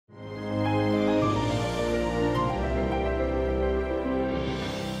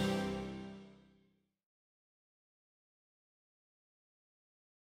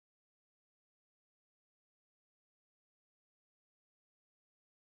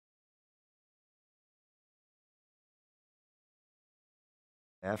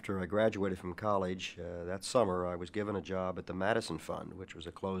After I graduated from college that summer, I was given a job at the Madison Fund, which was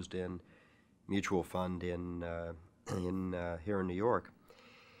a closed-in mutual fund in here in New York.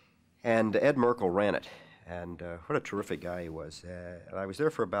 And Ed Merkel ran it, and what a terrific guy he was. And I was there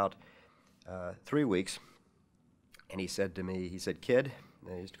for about 3 weeks, and he said to me, he said, "Kid,"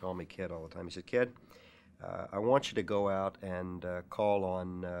 and he used to call me Kid all the time. He said, "Kid, I want you to go out and call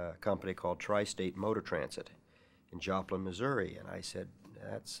on a company called Tri-State Motor Transit in Joplin, Missouri." And I said,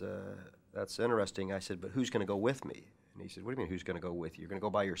 that's interesting. I said, "But who's going to go with me?" And he said, "What do you mean, who's going to go with you? You're going to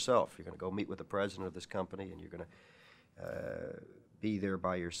go by yourself. You're going to go meet with the president of this company, and you're going to be there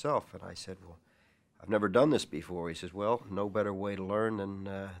by yourself." And I said, "Well, I've never done this before." He says, "Well, no better way to learn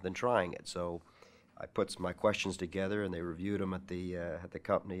than trying it." So I put my questions together, and they reviewed them at the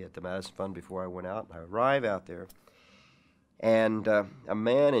company at the Madison Fund before I went out. And I arrive out there, and a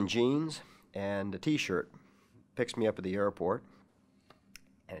man in jeans and a T-shirt picks me up at the airport,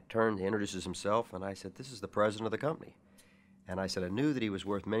 and he introduces himself, and I said, "This is the president of the company." And I said, I knew that he was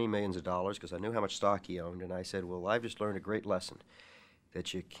worth many millions of dollars because I knew how much stock he owned. And I said, "Well, I've just learned a great lesson,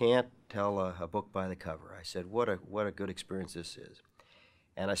 that you can't tell a book by the cover." I said, what a good experience this is.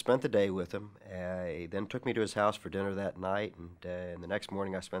 And I spent the day with him. He then took me to his house for dinner that night, and the next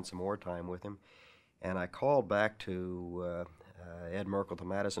morning I spent some more time with him. And I called back to Ed Merkel, the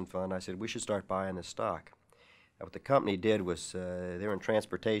Madison Fund. I said, "We should start buying this stock." What the company did was they're in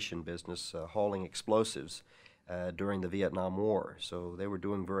transportation business, hauling explosives during the Vietnam War, so they were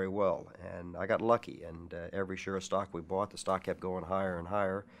doing very well. And I got lucky, and every share of stock we bought, the stock kept going higher and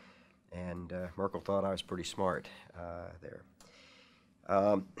higher, and Merkel thought I was pretty smart there.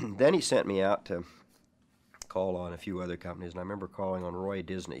 Then he sent me out to call on a few other companies, and I remember calling on Roy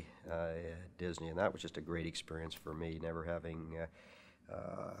Disney, and that was just a great experience for me, never having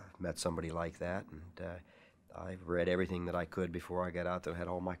met somebody like that. And I've read everything that I could before I got out there. I had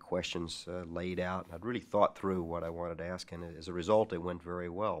all my questions laid out, and I'd really thought through what I wanted to ask, and as a result, it went very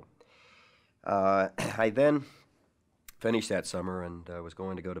well. I then finished that summer and was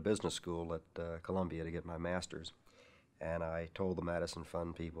going to go to business school at Columbia to get my master's. And I told the Madison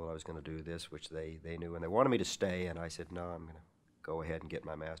Fund people I was going to do this, which they knew, and they wanted me to stay, and I said, "No, I'm going to go ahead and get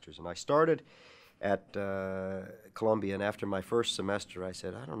my master's." And I started at Columbia, and after my first semester, I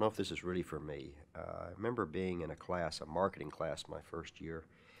said, "I don't know if this is really for me." I remember being in a class, a marketing class, my first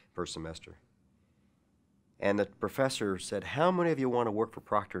semester, and the professor said, "How many of you want to work for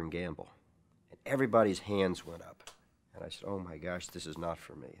Procter & Gamble?" And everybody's hands went up. And I said, "Oh my gosh, this is not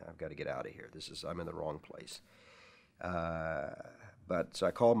for me. I've got to get out of here. I'm in the wrong place." So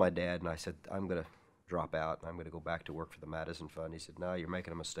I called my dad and I said, "I'm going to drop out and I'm going to go back to work for the Madison Fund." He said, "No, you're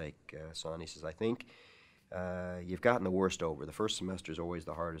making a mistake, son." He says, "I think you've gotten the worst over. The first semester is always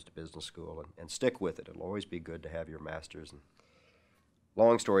the hardest at business school, and stick with it. It'll always be good to have your master's." And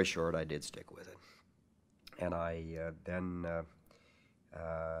long story short, I did stick with it. And I then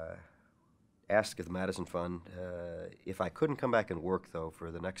asked the Madison Fund if I couldn't come back and work, though,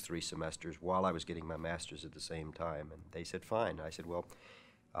 for the next 3 semesters while I was getting my master's at the same time. And they said, "Fine." I said, "Well,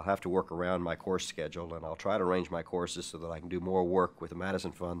 I'll have to work around my course schedule, and I'll try to arrange my courses so that I can do more work with the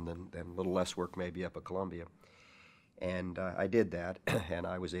Madison Fund than a little less work maybe up at Columbia." And I did that, and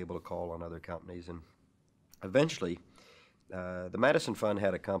I was able to call on other companies. And eventually, the Madison Fund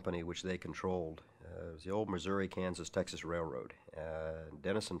had a company which they controlled. It was the old Missouri, Kansas, Texas Railroad,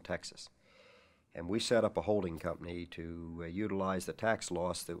 Denison, Texas. And we set up a holding company to utilize the tax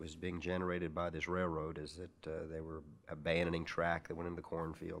loss that was being generated by this railroad, as that they were abandoning track that went into the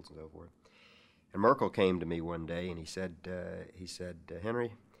cornfields and so forth. And Merkel came to me one day and he said,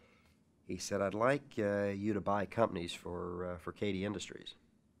 "Henry," he said, "I'd like you to buy companies for Katy Industries."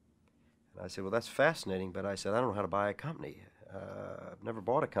 And I said, "Well, that's fascinating," but I said, "I don't know how to buy a company. I've never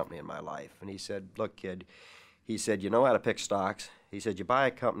bought a company in my life." And he said, "Look, kid," he said, "you know how to pick stocks." He said, "You buy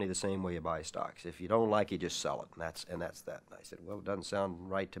a company the same way you buy stocks. If you don't like it, you just sell it, and that's that." And I said, "Well, it doesn't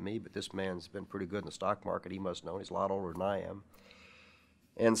sound right to me, but this man's been pretty good in the stock market. He must know. He's a lot older than I am."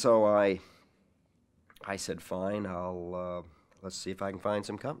 And so I said, "Fine, let's see if I can find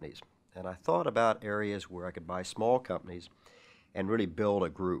some companies." And I thought about areas where I could buy small companies and really build a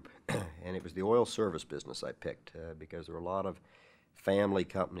group. And it was the oil service business I picked because there were a lot of family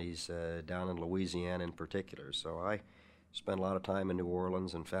companies down in Louisiana in particular. So I spent a lot of time in New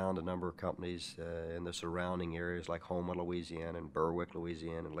Orleans and found a number of companies in the surrounding areas like Houma, Louisiana, and Berwick,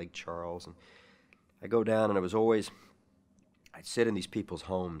 Louisiana, and Lake Charles. And I go down, and it was always, I'd sit in these people's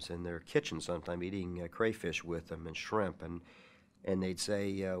homes in their kitchens sometime eating crayfish with them and shrimp, and they'd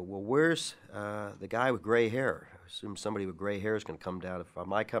say, "Well, where's the guy with gray hair?" I assume somebody with gray hair is going to come down. If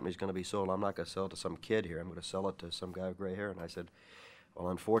my company's going to be sold, I'm not going to sell it to some kid here. I'm going to sell it to some guy with gray hair. And I said, Well,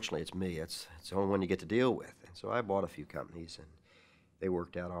 unfortunately, it's me. It's the only one you get to deal with. And so I bought a few companies, and they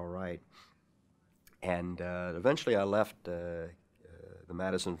worked out all right. And eventually, I left the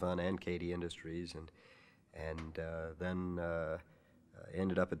Madison Fund and Katie Industries, and then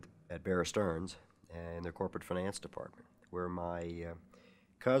ended up at Bear Stearns in their corporate finance department, where my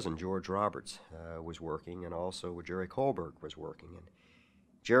cousin George Roberts was working, and also where Jerry Kohlberg was working. And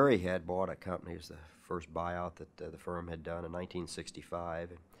Jerry had bought a company. It was the first buyout that the firm had done in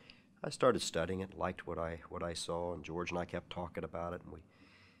 1965. And I started studying it, liked what I saw, and George and I kept talking about it.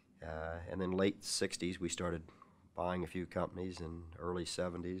 And then late 60s, we started buying a few companies, in early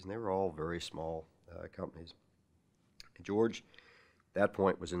 70s, and they were all very small companies. And George, at that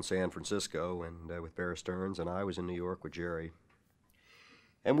point, was in San Francisco and with Bear Stearns, and I was in New York with Jerry.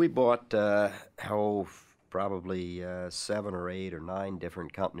 And we bought, probably 7 or 8 or 9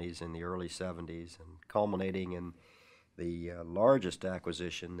 different companies in the early 70s, and culminating in the largest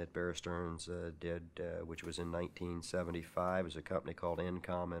acquisition that Bear Stearns did, which was in 1975, was a company called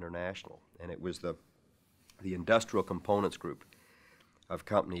Incom International. And it was the industrial components group of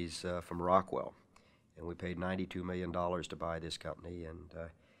companies from Rockwell. And we paid $92 million to buy this company. And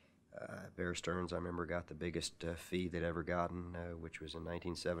Bear Stearns, I remember, got the biggest fee they'd ever gotten, which was in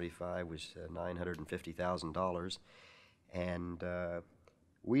 1975, was $950,000. And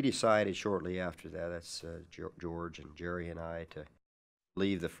we decided shortly after that, that's George and Jerry and I, to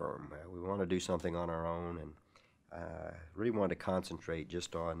leave the firm. We wanted to do something on our own, and really wanted to concentrate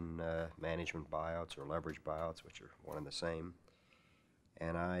just on management buyouts or leverage buyouts, which are one and the same.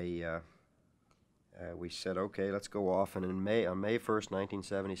 And we said, okay, let's go off. And on May 1st,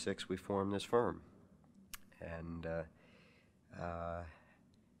 1976, we formed this firm. And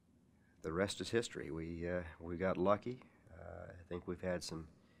the rest is history. We got lucky. I think we've had some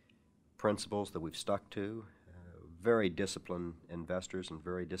principles that we've stuck to. Very disciplined investors and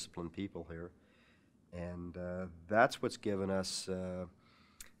very disciplined people here. And that's what's given us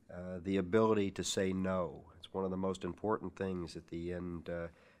the ability to say no. It's one of the most important things at the end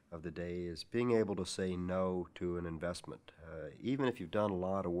of the day, is being able to say no to an investment. Even if you've done a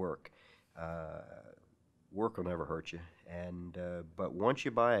lot of work, work will never hurt you. And but once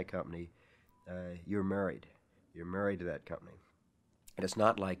you buy a company, you're married. You're married to that company. And it's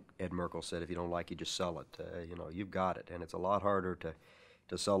not like Ed Merkel said, if you don't like it, just sell it. You've got it. And it's a lot harder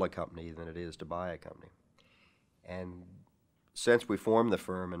to sell a company than it is to buy a company. And since we formed the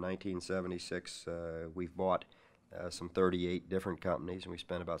firm in 1976, we've bought some 38 different companies, and we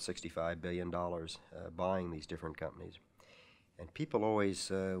spent about $65 billion buying these different companies. And people always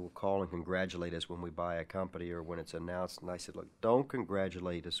will call and congratulate us when we buy a company or when it's announced. And I said, look, don't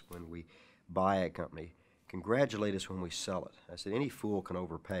congratulate us when we buy a company. Congratulate us when we sell it. I said, any fool can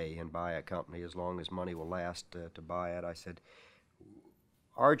overpay and buy a company as long as money will last to buy it. I said,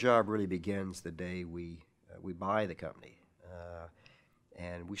 our job really begins the day we buy the company.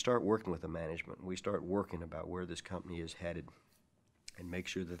 And we start working with the management. We start working about where this company is headed and make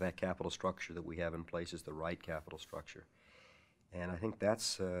sure that that capital structure that we have in place is the right capital structure. And I think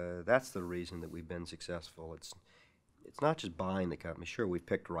that's the reason that we've been successful. It's not just buying the company. Sure, we've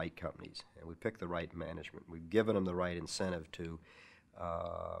picked right companies and we picked the right management. We've given them the right incentive to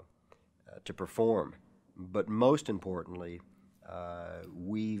perform. But most importantly,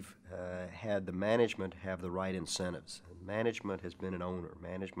 we've had the management have the right incentives. Management has been an owner.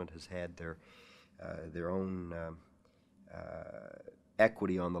 Management has had their own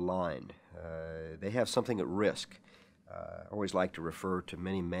equity on the line. They have something at risk. I always like to refer to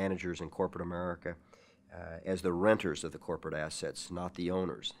many managers in corporate America as the renters of the corporate assets, not the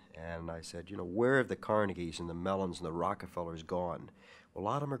owners. And I said, where have the Carnegies and the Mellons and the Rockefellers gone? Well, a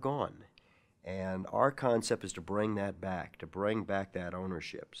lot of them are gone. And our concept is to bring that back, to bring back that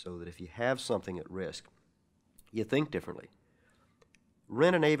ownership, so that if you have something at risk, you think differently.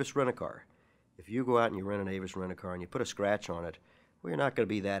 Rent an Avis rent-a-car. If you go out and you rent an Avis rent-a-car and you put a scratch on it, well, you're not going to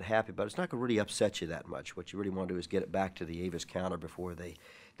be that happy, but it's not going to really upset you that much. What you really want to do is get it back to the Avis counter before they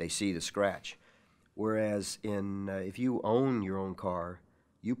see the scratch. Whereas if you own your own car,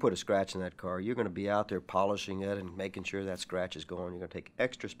 you put a scratch in that car, you're going to be out there polishing it and making sure that scratch is gone. You're going to take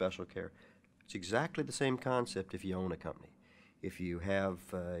extra special care. It's exactly the same concept if you own a company. If you have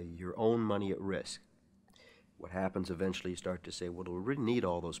your own money at risk, what happens eventually, you start to say, well, do we really need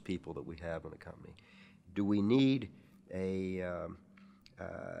all those people that we have in a company? Do we need as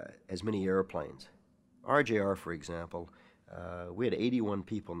many airplanes? RJR, for example, we had 81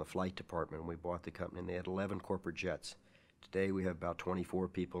 people in the flight department when we bought the company, and they had 11 corporate jets. Today we have about 24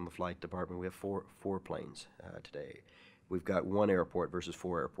 people in the flight department. We have four planes today. We've got 1 airport versus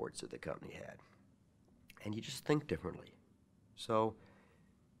 4 airports that the company had. And you just think differently. So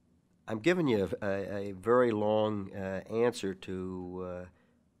I'm giving you a very long answer to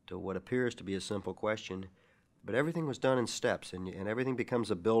what appears to be a simple question, but everything was done in steps, and everything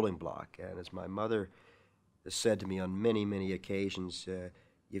becomes a building block. And as my mother has said to me on many, many occasions,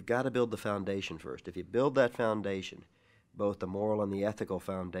 you've got to build the foundation first. If you build that foundation, both the moral and the ethical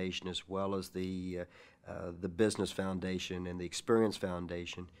foundation, as well as the business foundation and the experience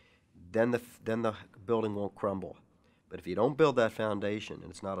foundation, then the building won't crumble. But if you don't build that foundation,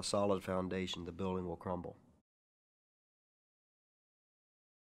 and it's not a solid foundation, the building will crumble.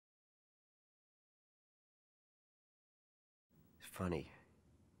 It's funny.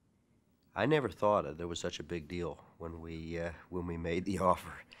 I never thought there was such a big deal when we made the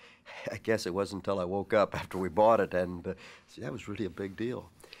offer. I guess it wasn't until I woke up after we bought it and see, that was really a big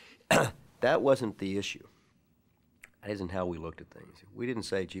deal. That wasn't the issue. That isn't how we looked at things. We didn't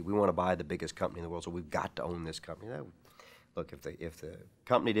say, "Gee, we want to buy the biggest company in the world, so we've got to own this company." Look, if the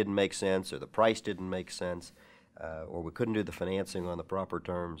company didn't make sense, or the price didn't make sense, or we couldn't do the financing on the proper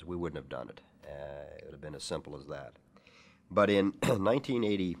terms, we wouldn't have done it. It would have been as simple as that. But in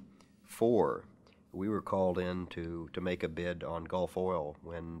 1984, we were called in to make a bid on Gulf Oil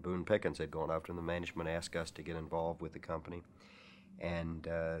when Boone Pickens had gone after, and the management asked us to get involved with the company. And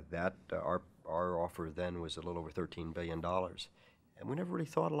our offer then was a little over $13 billion. And we never really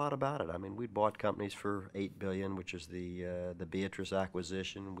thought a lot about it. I mean, we'd bought companies for $8 billion, which is the Beatrice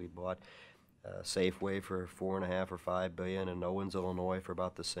acquisition. We bought Safeway for $4.5 or $5 billion, and Owens, Illinois for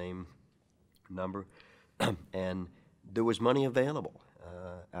about the same number. And there was money available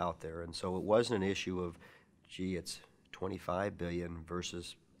out there, and so it wasn't an issue of, gee, it's $25 billion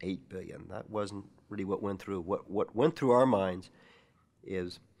versus $8 billion. That wasn't really what went through. What went through our minds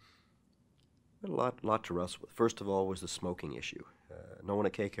is a lot to wrestle with. First of all was the smoking issue. No one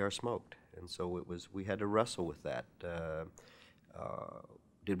at KKR smoked, and so we had to wrestle with that.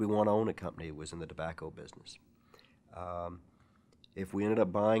 Did we want to own a company that was in the tobacco business? If we ended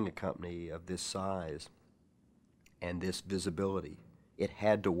up buying a company of this size and this visibility, it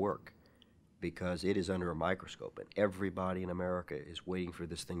had to work because it is under a microscope, and everybody in America is waiting for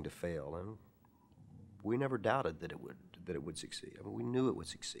this thing to fail. And we never doubted that it would succeed. I mean, we knew it would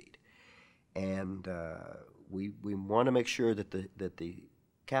succeed, and we want to make sure that the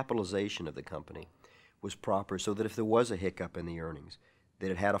capitalization of the company was proper, so that if there was a hiccup in the earnings,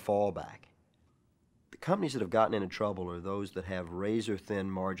 that it had a fallback. The companies that have gotten into trouble are those that have razor-thin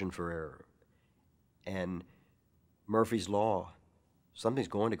margin for error, and Murphy's Law, something's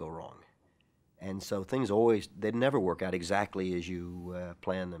going to go wrong. And so they never work out exactly as you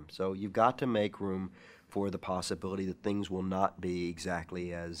plan them. So you've got to make room for the possibility that things will not be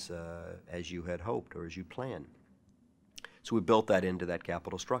exactly as you had hoped or as you planned. So we built that into that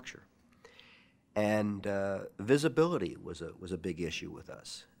capital structure. And visibility was a big issue with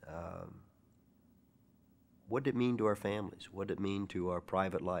us. What did it mean to our families? What did it mean to our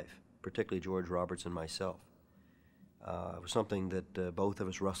private life, particularly George Roberts and myself? It was something that both of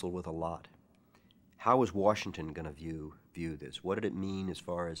us wrestled with a lot. How was Washington going to view this? What did it mean as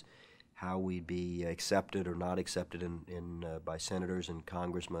far as how we'd be accepted or not accepted by senators and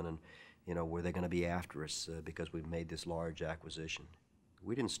congressmen, and were they going to be after us because we made this large acquisition?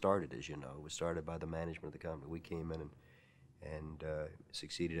 We didn't start it, as you know. It was started by the management of the company. We came in and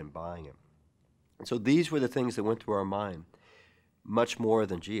succeeded in buying it. And so these were the things that went through our mind, much more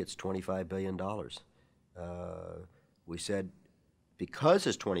than, gee, it's $25 billion. We said, because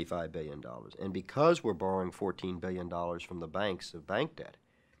it's $25 billion, and because we're borrowing $14 billion from the banks of bank debt,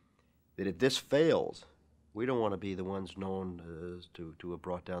 that if this fails, we don't want to be the ones known to have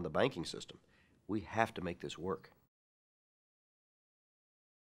brought down the banking system. We have to make this work.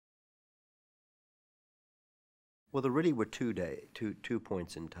 Well, there really were two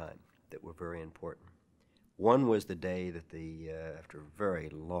points in time that were very important. One was the day that after a very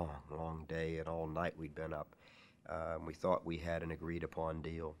long day and all night we'd been up, we thought we had an agreed upon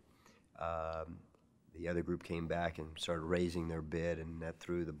deal. The other group came back and started raising their bid, and that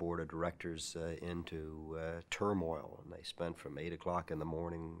threw the board of directors into turmoil. And they spent from 8 o'clock in the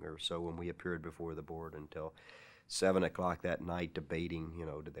morning or so when we appeared before the board until 7 o'clock that night debating,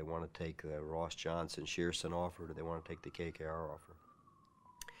 did they want to take the Ross Johnson Shearson offer, or did they want to take the KKR offer?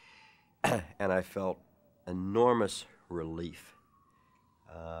 And I felt enormous relief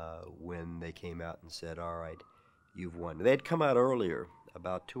when they came out and said, all right, you've won. They had come out earlier,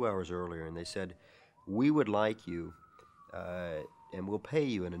 about 2 hours earlier, and they said, we would like you, and we'll pay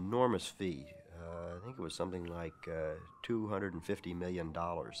you an enormous fee. I think it was something like $250 million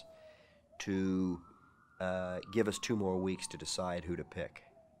to give us 2 more weeks to decide who to pick.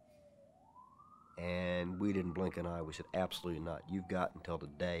 And we didn't blink an eye. We said, absolutely not. You've got until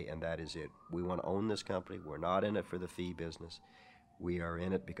today, and that is it. We want to own this company. We're not in it for the fee business. We are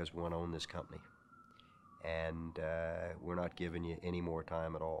in it because we want to own this company. And we're not giving you any more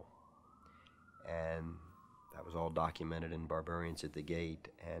time at all. And that was all documented in Barbarians at the Gate.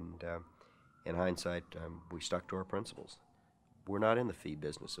 And in hindsight, we stuck to our principles. We're not in the fee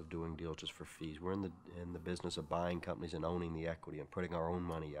business of doing deals just for fees. We're in the business of buying companies and owning the equity and putting our own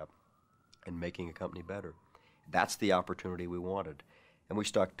money up and making a company better. That's the opportunity we wanted. And we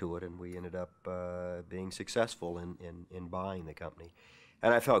stuck to it, and we ended up being successful in buying the company.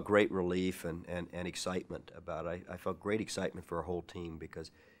 And I felt great relief and excitement about it. I felt great excitement for our whole team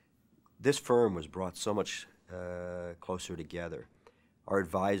because this firm was brought so much closer together. Our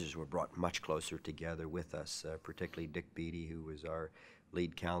advisors were brought much closer together with us, particularly Dick Beattie, who was our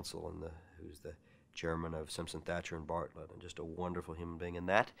lead counsel and who's the chairman of Simpson, Thacher and Bartlett, and just a wonderful human being. And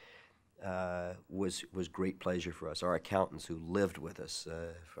that was great pleasure for us. Our accountants who lived with us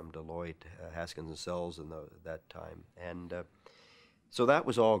from Deloitte, Haskins and Sells in that time. And so that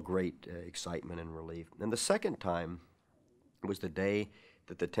was all great excitement and relief. And the second time was the day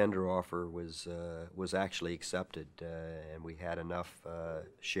that the tender offer was actually accepted, and we had enough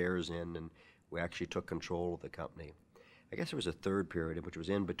shares in, and we actually took control of the company. I guess there was a third period, which was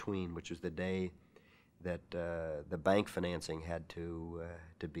in between, which was the day that the bank financing had to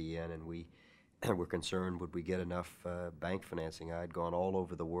be in, and we were concerned, would we get enough bank financing? I'd gone all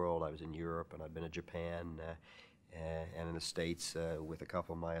over the world. I was in Europe, and I'd been to Japan and in the States with a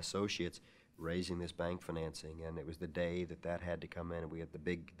couple of my associates raising this bank financing, and it was the day that had to come in, and we had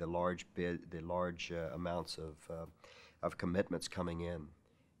the large amounts of commitments coming in,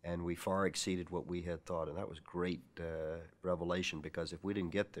 and we far exceeded what we had thought, and that was great revelation, because if we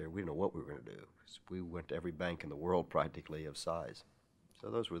didn't get there, we didn't know what we were going to do. We went to every bank in the world practically of size.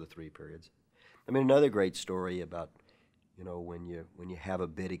 So those were the three periods. I mean, another great story about, you know, when you have a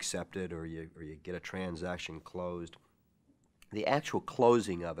bid accepted or you get a transaction closed, the actual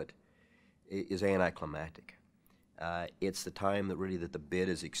closing of it is anticlimactic. It's the time that the bid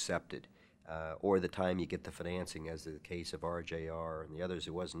is accepted, or the time you get the financing, as in the case of RJR and the others.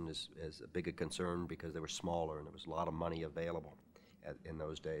 It wasn't as big a concern because they were smaller and there was a lot of money available in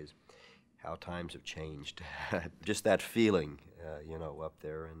those days. How times have changed. Just that feeling, you know, up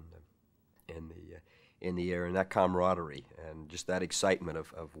there in the air, and that camaraderie and just that excitement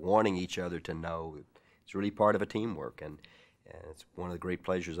of wanting each other to know it's really part of a teamwork. And it's one of the great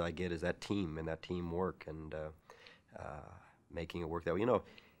pleasures I get is that team and that teamwork and making it work that way. You know,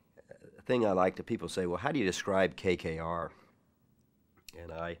 a thing I like to people say, well, how do you describe KKR?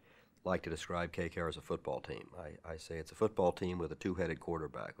 And I like to describe KKR as a football team. I say it's a football team with a two-headed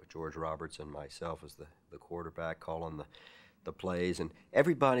quarterback, with George Roberts and myself as the quarterback calling the plays, and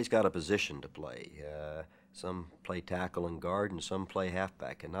everybody's got a position to play. Some play tackle and guard, and some play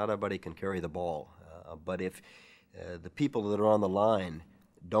halfback, and not everybody can carry the ball. But if the people that are on the line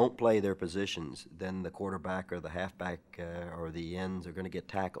don't play their positions, then the quarterback or the halfback or the ends are going to get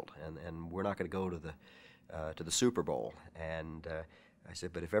tackled, and we're not going to go to the Super Bowl. And I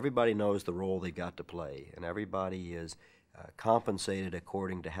said, but if everybody knows the role they got to play, and everybody is compensated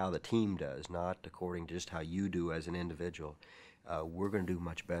according to how the team does, not according to just how you do as an individual, we're going to do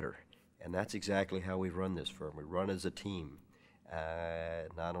much better. And that's exactly how we run this firm. We run as a team.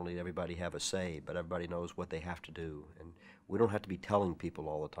 Not only does everybody have a say, but everybody knows what they have to do. And we don't have to be telling people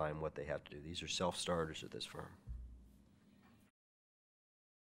all the time what they have to do. These are self-starters at this firm.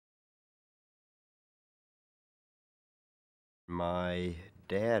 My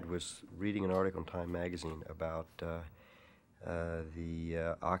dad was reading an article in Time magazine about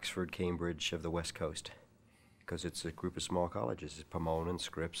the Oxford, Cambridge of the West Coast, because it's a group of small colleges. Pomona and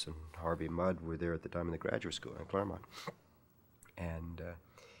Scripps and Harvey Mudd were there at the time in the graduate school in Claremont. And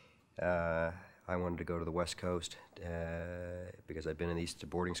I wanted to go to the West Coast because I'd been in East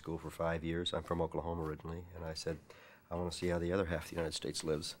boarding school for 5 years. I'm from Oklahoma originally, and I said, I want to see how the other half of the United States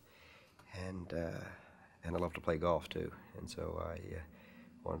lives. And I love to play golf too, and so I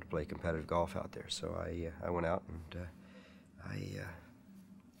wanted to play competitive golf out there. So I went out and I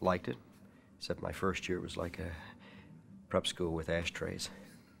liked it, except my first year was like a prep school with ashtrays.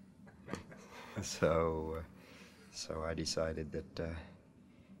 So I decided that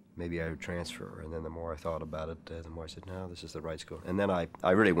maybe I would transfer, and then the more I thought about it, the more I said, no, this is the right school. And then I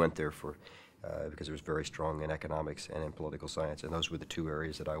really went there for because it was very strong in economics and in political science, and those were the two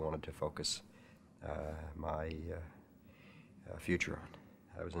areas that I wanted to focus my future on.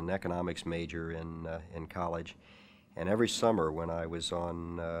 I was an economics major in college, and every summer when I was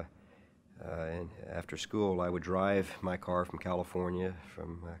on And after school, I would drive my car from California,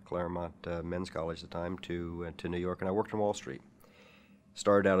 from Claremont Men's College at the time, to New York, and I worked on Wall Street.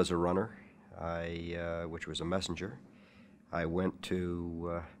 Started out as a runner, which was a messenger. I went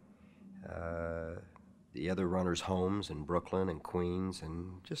to the other runners' homes in Brooklyn and Queens,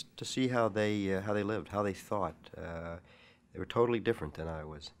 and just to see how they lived, how they thought. They were totally different than I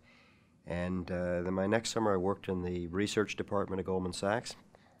was. And then my next summer, I worked in the research department at Goldman Sachs.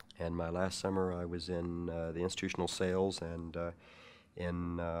 And my last summer, I was in the institutional sales and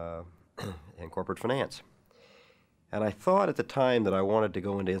in corporate finance. And I thought at the time that I wanted to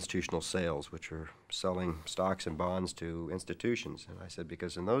go into institutional sales, which are selling stocks and bonds to institutions. And I said,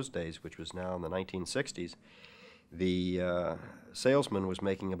 because in those days, which was now in the 1960s, the salesman was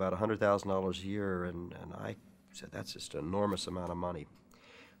making about $100,000 a year, and I said, that's just an enormous amount of money.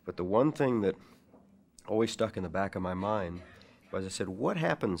 But the one thing that always stuck in the back of my mind was, I said, what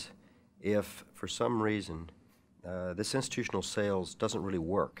happens if, for some reason, this institutional sales doesn't really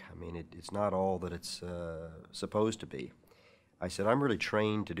work? I mean, it's not all that it's supposed to be. I said, I'm really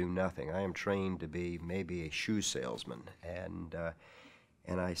trained to do nothing. I am trained to be maybe a shoe salesman. And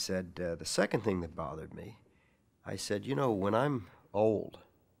I said, the second thing that bothered me, I said, you know, when I'm old,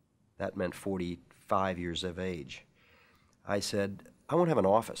 that meant 45 years of age, I said, I want to have an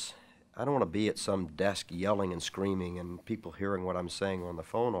office. I don't want to be at some desk yelling and screaming and people hearing what I'm saying on the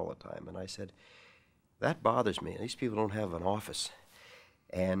phone all the time. And I said, that bothers me. These people don't have an office.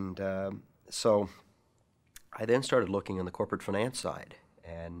 And so I then started looking on the corporate finance side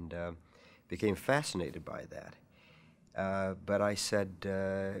and became fascinated by that. But I said,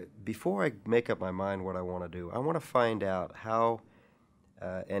 before I make up my mind what I want to do, I want to find out how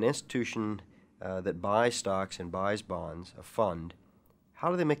an institution that buys stocks and buys bonds, a fund, how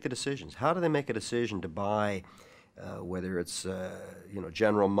do they make the decisions? How do they make a decision to buy, whether it's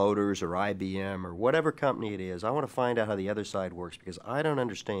General Motors or IBM or whatever company it is? I want to find out how the other side works, because I don't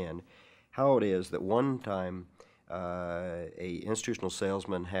understand how it is that one time a institutional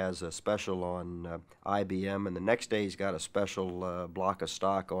salesman has a special on IBM, and the next day he's got a special block of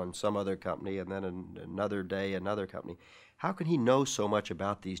stock on some other company, and then another day another company. How can he know so much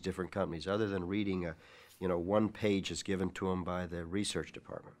about these different companies other than reading one page is given to him by the research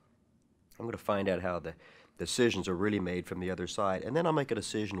department? I'm going to find out how the decisions are really made from the other side, and then I'll make a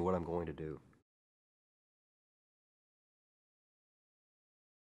decision what I'm going to do.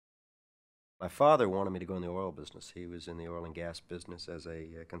 My father wanted me to go in the oil business. He was in the oil and gas business as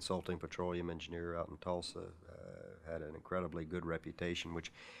a consulting petroleum engineer out in Tulsa, had an incredibly good reputation,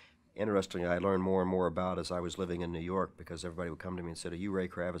 which interestingly, I learned more and more about as I was living in New York, because everybody would come to me and say, are you Ray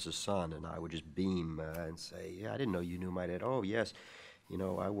Kravis' son? And I would just beam and say, yeah, I didn't know you knew my dad. Oh, yes,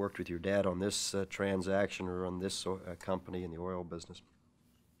 I worked with your dad on this transaction or on this company in the oil business.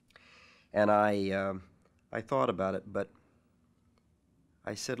 And I thought about it, but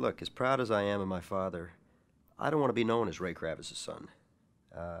I said, look, as proud as I am of my father, I don't want to be known as Ray Kravis' son.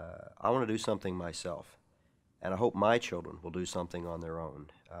 I want to do something myself. And I hope my children will do something on their own.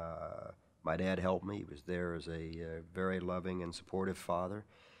 My dad helped me. He was there as a very loving and supportive father.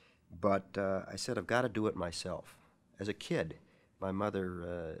 But I said, I've got to do it myself. As a kid, my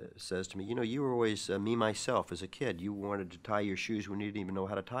mother says to me, you were always me, myself. As a kid, you wanted to tie your shoes when you didn't even know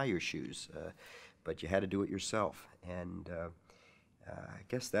how to tie your shoes. But you had to do it yourself. And I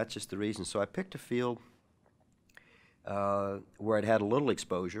guess that's just the reason. So I picked a field where I'd had a little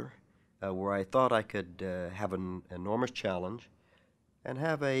exposure, where I thought I could have an enormous challenge and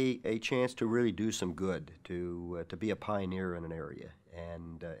have a chance to really do some good, to be a pioneer in an area,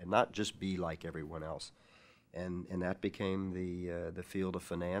 and not just be like everyone else. And that became the field of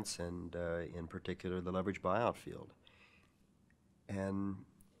finance, and in particular the leveraged buyout field. And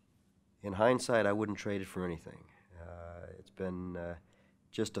in hindsight, I wouldn't trade it for anything. It's been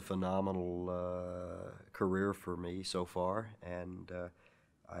just a phenomenal career for me so far, and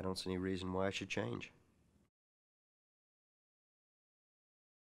I don't see any reason why I should change.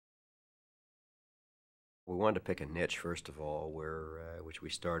 We wanted to pick a niche, first of all, which we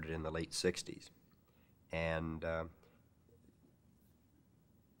started in the late 60s. And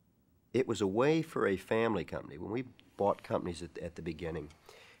it was a way for a family company. When we bought companies at the beginning,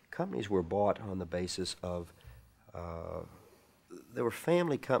 companies were bought on the basis of, there were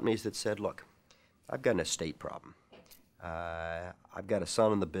family companies that said, look, I've got an estate problem. I've got a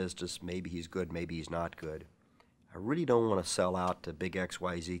son in the business. Maybe he's good, maybe he's not good. I really don't want to sell out to big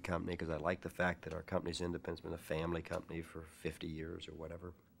XYZ company, because I like the fact that our company's independent. It's been a family company for 50 years or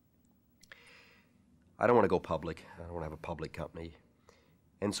whatever. I don't want to go public. I don't want to have a public company.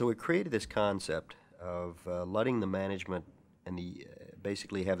 And so we created this concept of letting the management and the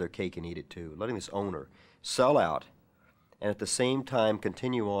basically have their cake and eat it too, letting this owner sell out and at the same time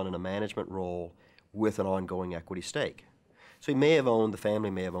continue on in a management role with an ongoing equity stake. So the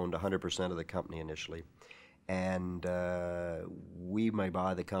family may have owned 100% of the company initially, and we may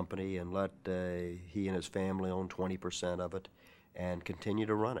buy the company and let he and his family own 20% of it and continue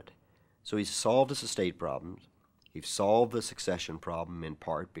to run it. So he's solved his estate problems. He's solved the succession problem in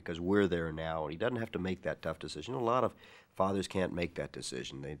part because we're there now, and he doesn't have to make that tough decision. A lot of fathers can't make that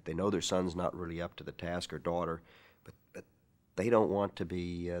decision. They know their son's not really up to the task, or daughter, but they don't want to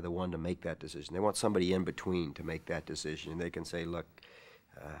be the one to make that decision. They want somebody in between to make that decision, and they can say, look,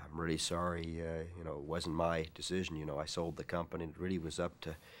 I'm really sorry, it wasn't my decision. I sold the company. It really was up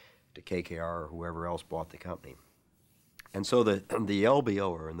to KKR or whoever else bought the company. And so the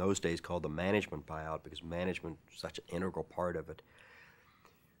LBO, or in those days called the management buyout, because management was such an integral part of it,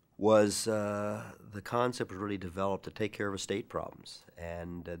 was the concept was really developed to take care of estate problems.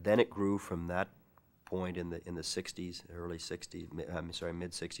 And then it grew from that point in the 60s, early 60s, mid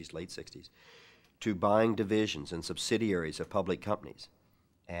 60s, late 60s, to buying divisions and subsidiaries of public companies.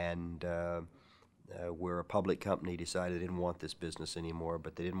 And where a public company decided they didn't want this business anymore,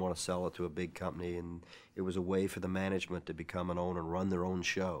 but they didn't want to sell it to a big company, and it was a way for the management to become an owner and run their own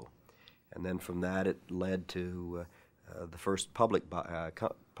show. And then from that it led to the first public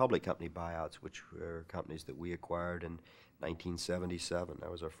company buyouts, which were companies that we acquired in 1977. That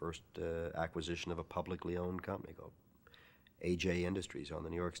was our first acquisition of a publicly owned company called AJ Industries on the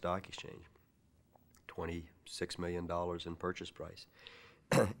New York Stock Exchange. $26 million in purchase price.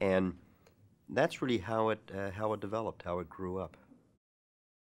 And that's really how it developed, how it grew up.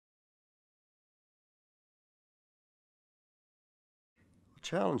 The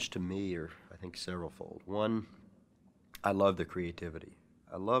challenge to me are, I think, severalfold. One, I love the creativity.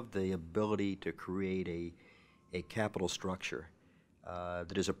 I love the ability to create a capital structure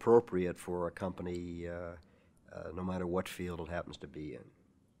that is appropriate for a company no matter what field it happens to be in.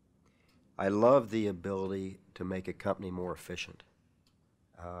 I love the ability to make a company more efficient.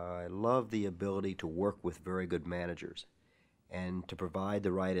 I love the ability to work with very good managers and to provide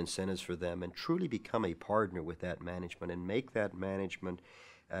the right incentives for them and truly become a partner with that management and make that management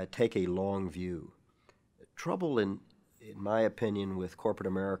take a long view. The trouble, in my opinion, with corporate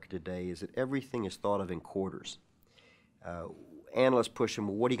America today is that everything is thought of in quarters. Analysts push them,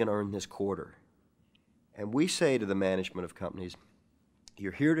 well, what are you going to earn this quarter? And we say to the management of companies,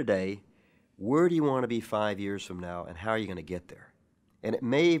 you're here today, where do you want to be 5 years from now, and how are you going to get there? And it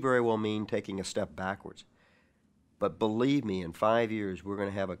may very well mean taking a step backwards. But believe me, in 5 years, we're going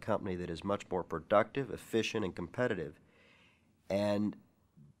to have a company that is much more productive, efficient, and competitive. And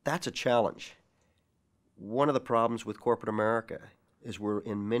that's a challenge. One of the problems with corporate America is we're,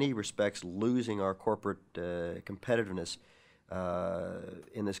 in many respects, losing our corporate competitiveness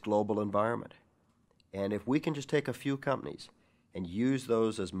in this global environment. And if we can just take a few companies and use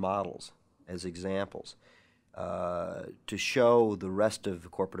those as models, as examples, to show the rest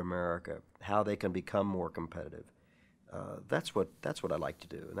of corporate America how they can become more competitive. That's what I like to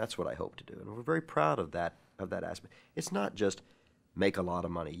do, and that's what I hope to do. And we're very proud of that aspect. It's not just make a lot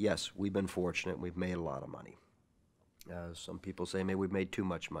of money. Yes, we've been fortunate. We've made a lot of money. Some people say maybe we've made too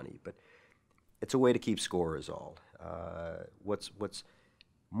much money, but it's a way to keep score is all. What's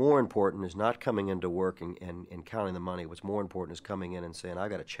more important is not coming into work and counting the money. What's more important is coming in and saying, I've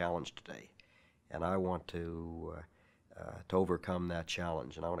got a challenge today. And I want to overcome that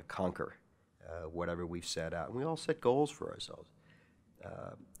challenge, and I want to conquer whatever we've set out. And we all set goals for ourselves.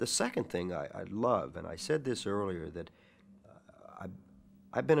 The second thing I love, and I said this earlier, that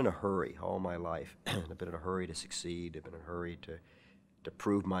I've been in a hurry all my life. I've been in a hurry to succeed. I've been in a hurry to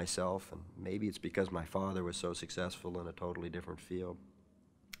prove myself, and maybe it's because my father was so successful in a totally different field.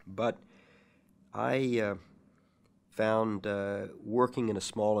 But I found working in a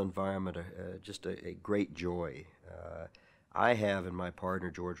small environment just a great joy. I have in my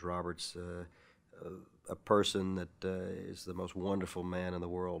partner, George Roberts, a person that is the most wonderful man in the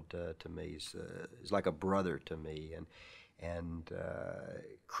world to me. He's like a brother to me, and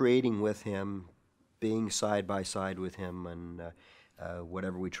creating with him, being side by side with him, and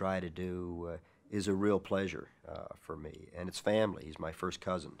whatever we try to do is a real pleasure for me. And it's family. He's my first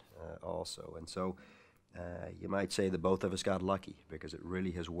cousin also, and so you might say that both of us got lucky because it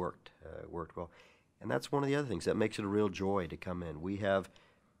really has worked well. And that's one of the other things that makes it a real joy to come in. We have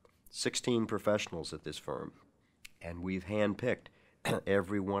 16 professionals at this firm, and we've handpicked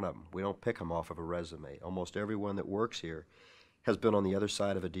every one of them. We don't pick them off of a resume. Almost everyone that works here has been on the other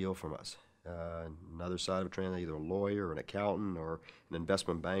side of a deal from us. Another side of a transaction, either a lawyer or an accountant or an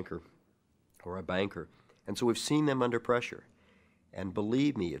investment banker or a banker. And so we've seen them under pressure. And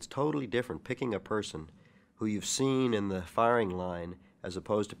believe me, it's totally different picking a person who you've seen in the firing line as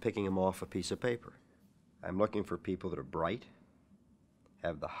opposed to picking them off a piece of paper. I'm looking for people that are bright,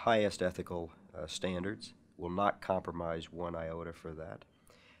 have the highest ethical standards, will not compromise one iota for that.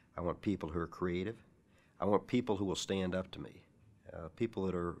 I want people who are creative. I want people who will stand up to me, people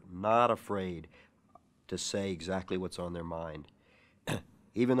that are not afraid to say exactly what's on their mind.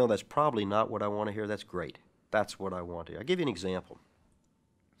 Even though that's probably not what I want to hear, that's great. That's what I want to hear. I'll give you an example.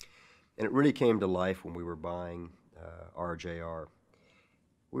 And it really came to life when we were buying RJR.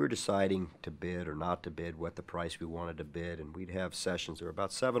 We were deciding to bid or not to bid, what the price we wanted to bid, and we'd have sessions. There were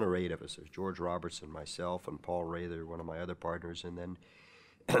about 7 or 8 of us. There's George Robertson, myself, and Paul Rather, one of my other partners, and then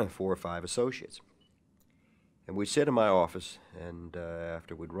 4 or 5 associates. And we'd sit in my office, and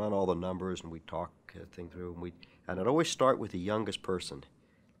after we'd run all the numbers and we'd talk things through, and I'd always start with the youngest person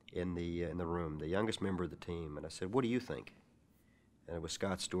in the room, the youngest member of the team, and I said, "What do you think?" And it was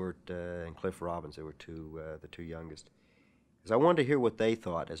Scott Stewart and Cliff Robbins. They were the two youngest. Because I wanted to hear what they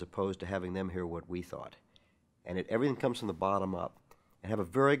thought as opposed to having them hear what we thought. And everything comes from the bottom up, and have a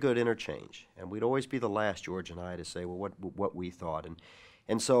very good interchange. And we'd always be the last, George and I, to say, well, what we thought.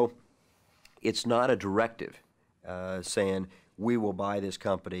 And so it's not a directive saying we will buy this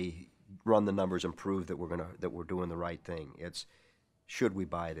company, run the numbers, and prove that we're doing the right thing. It's, should we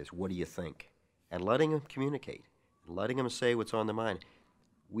buy this? What do you think? And letting them communicate, letting them say what's on their mind.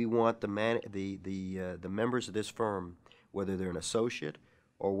 We want the members of this firm, whether they're an associate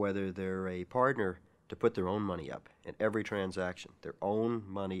or whether they're a partner, to put their own money up in every transaction, their own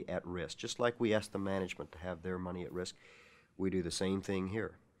money at risk. Just like we ask the management to have their money at risk, we do the same thing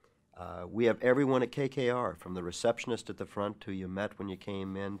here. We have everyone at KKR, from the receptionist at the front who you met when you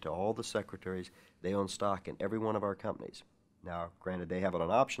came in to all the secretaries, they own stock in every one of our companies. Now, granted, they have it on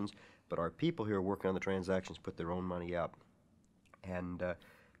options, but our people here working on the transactions put their own money up. And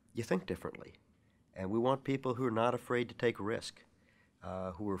you think differently. And we want people who are not afraid to take risk,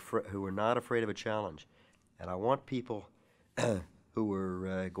 who are not afraid of a challenge. And I want people who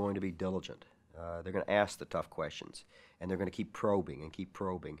are going to be diligent. They're going to ask the tough questions, and they're going to keep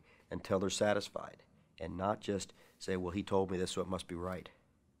probing until they're satisfied, and not just say, well, he told me this, so it must be right.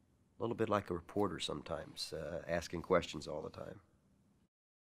 A little bit like a reporter sometimes, asking questions all the time.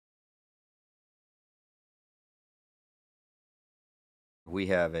 We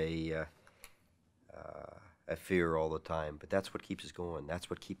have a fear all the time, but that's what keeps us going. That's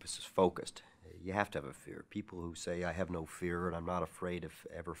what keeps us focused. You have to have a fear. People who say, I have no fear and I'm not afraid of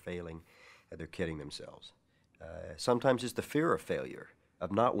ever failing, they're kidding themselves. Sometimes it's the fear of failure,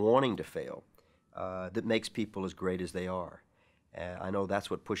 of not wanting to fail, that makes people as great as they are. I know that's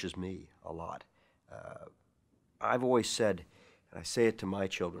what pushes me a lot. I've always said, and I say it to my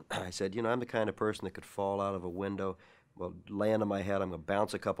children, I said, you know, I'm the kind of person that could fall out of a window, well, land on my head, I'm going to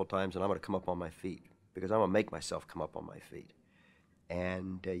bounce a couple times, and I'm going to come up on my feet, because I'm going to make myself come up on my feet.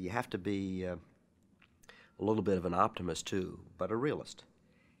 And you have to be a little bit of an optimist too, but a realist.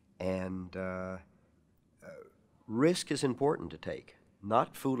 And risk is important to take,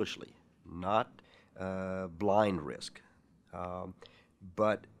 not foolishly, not blind risk.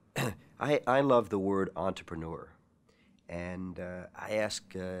 But I love the word entrepreneur. And I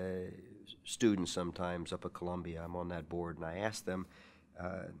ask students sometimes up at Columbia, I'm on that board, and I ask them,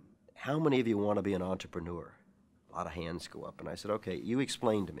 how many of you want to be an entrepreneur? A lot of hands go up, and I said, okay, you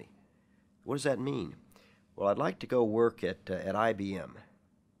explain to me. What does that mean? Well, I'd like to go work at IBM.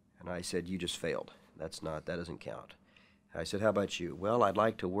 And I said, you just failed. That doesn't count. I said, how about you? Well, I'd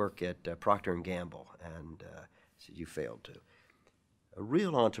like to work at Procter & Gamble. And I said, you failed too. A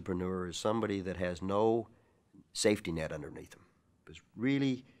real entrepreneur is somebody that has no safety net underneath them, but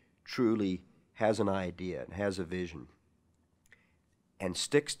really, truly has an idea and has a vision and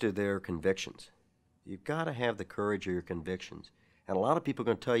sticks to their convictions. You've got to have the courage of your convictions. And a lot of people are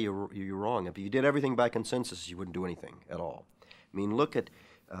going to tell you you're wrong. If you did everything by consensus, you wouldn't do anything at all. I mean, look at,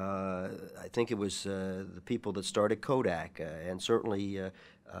 I think it was the people that started Kodak, and certainly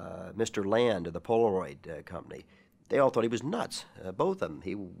Mr. Land of the Polaroid company. They all thought he was nuts, both of them.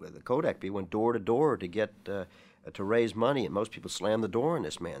 The Kodak people went door to door to get to raise money, and most people slammed the door in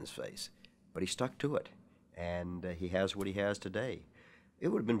this man's face. But he stuck to it, and he has what he has today. It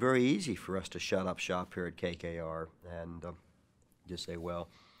would have been very easy for us to shut up shop here at KKR and just say, well,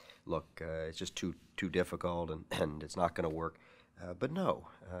 look, it's just too difficult and it's not going to work. But no,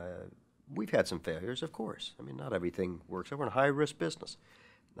 we've had some failures, of course. I mean, not everything works. We're in a high-risk business.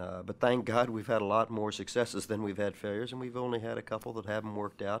 But thank God we've had a lot more successes than we've had failures, and we've only had a couple that haven't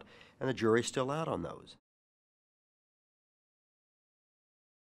worked out, and the jury's still out on those.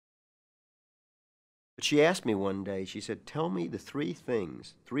 But she asked me one day, she said, tell me the three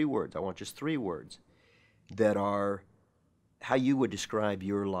things, 3 words, I want just 3 words, that are how you would describe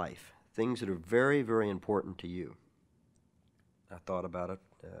your life, things that are very, very important to you. I thought about it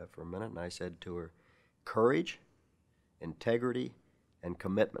for a minute, and I said to her, courage, integrity, and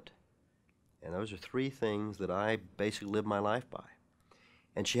commitment. And those are 3 things that I basically live my life by.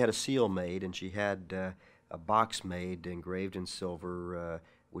 And she had a seal made, and she had a box made, engraved in silver,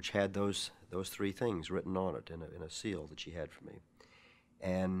 which had those 3 things written on it in a seal that she had for me.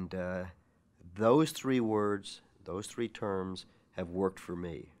 And those 3 words, those 3 terms have worked for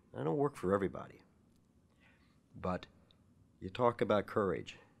me. I don't work for everybody. But you talk about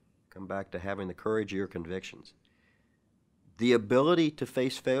courage. Come back to having the courage of your convictions. The ability to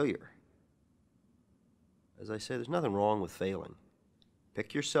face failure. As I say, there's nothing wrong with failing.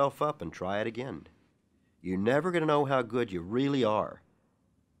 Pick yourself up and try it again. You're never going to know how good you really are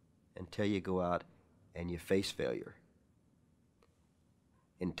until you go out and you face failure.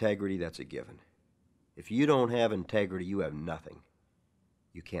 Integrity, that's a given. If you don't have integrity, you have nothing.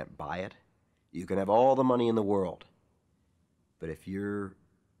 You can't buy it. You can have all the money in the world. But if you're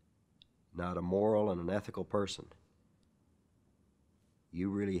not a moral and an ethical person, you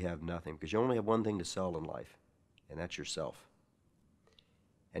really have nothing, because you only have one thing to sell in life, and that's yourself.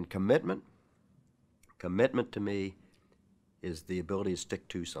 And commitment to me is the ability to stick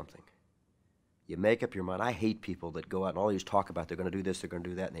to something. You make up your mind. I hate people that go out and always talk about they're going to do this, they're going to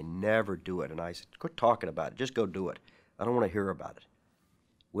do that, and they never do it. And I said, quit talking about it. Just go do it. I don't want to hear about it.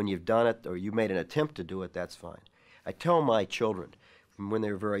 When you've done it or you made an attempt to do it, that's fine. I tell my children from when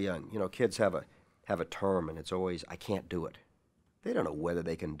they were very young, kids have a term, and it's always, I can't do it. They don't know whether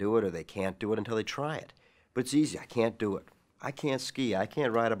they can do it or they can't do it until they try it. But it's easy. I can't do it. I can't ski. I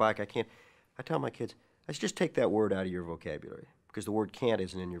can't ride a bike. I tell my kids, let's just take that word out of your vocabulary, because the word can't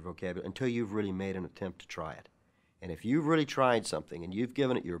isn't in your vocabulary until you've really made an attempt to try it. And if you've really tried something and you've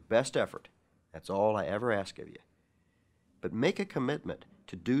given it your best effort, that's all I ever ask of you. But make a commitment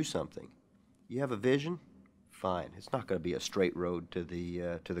to do something. You have a vision? Fine. It's not going to be a straight road to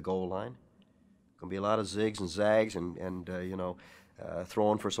the goal line. It's going to be a lot of zigs and zags and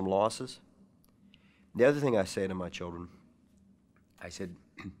throwing for some losses. The other thing I say to my children, I said,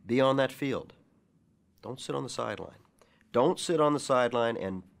 be on that field. Don't sit on the sideline. Don't sit on the sideline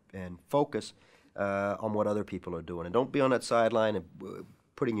and focus on what other people are doing. And don't be on that sideline and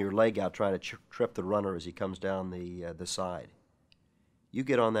putting your leg out trying to trip the runner as he comes down the side. You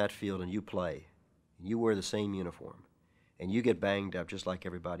get on that field and you play. You wear the same uniform. And you get banged up just like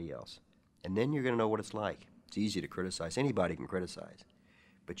everybody else. And then you're going to know what it's like. It's easy to criticize. Anybody can criticize.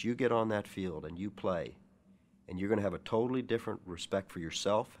 But you get on that field and you play. And you're going to have a totally different respect for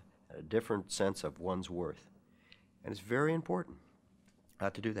yourself and a different sense of one's worth. And it's very important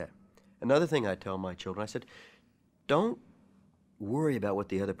not to do that. Another thing I tell my children, I said, don't worry about what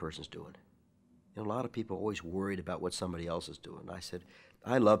the other person's doing. A lot of people are always worried about what somebody else is doing. I said,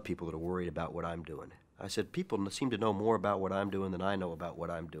 I love people that are worried about what I'm doing. I said, people seem to know more about what I'm doing than I know about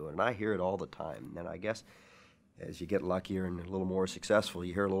what I'm doing. And I hear it all the time. And I guess as you get luckier and a little more successful,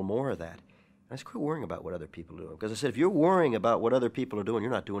 you hear a little more of that. And I said, quit worrying about what other people are doing. Because I said, if you're worrying about what other people are doing,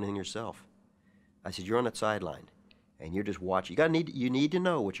 you're not doing anything yourself. I said, you're on that sideline. And you're just watching. You need to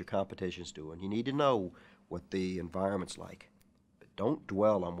know what your competition's doing. You need to know what the environment's like. But don't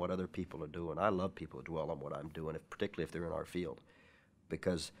dwell on what other people are doing. I love people who dwell on what I'm doing, particularly if they're in our field,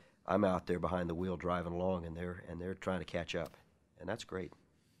 because I'm out there behind the wheel driving along, and they're trying to catch up, and that's great.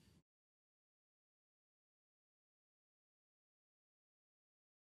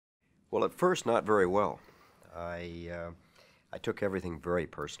 Well, at first, not very well. I took everything very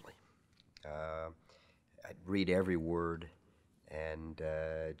personally. I'd read every word, and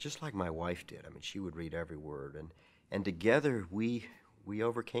just like my wife did. I mean, she would read every word, and together we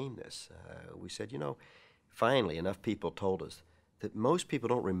overcame this. We said, finally enough people told us that most people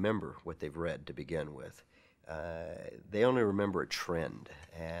don't remember what they've read to begin with. They only remember a trend,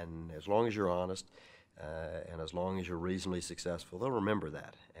 and as long as you're honest and as long as you're reasonably successful, they'll remember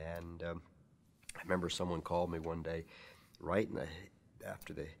that. And I remember someone called me one day right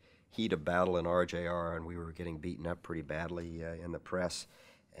after the heat of battle in RJR, and we were getting beaten up pretty badly in the press,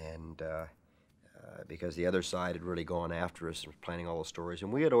 and because the other side had really gone after us and was planning all the stories.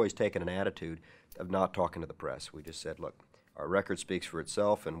 And we had always taken an attitude of not talking to the press. We just said, look, our record speaks for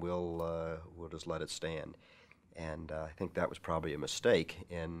itself, and we'll just let it stand. And I think that was probably a mistake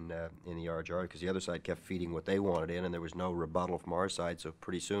in the RJR, because the other side kept feeding what they wanted in, and there was no rebuttal from our side, so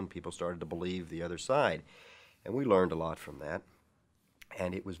pretty soon people started to believe the other side. And we learned a lot from that.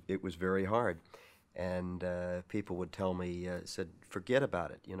 And it was very hard. And people would tell me, said, forget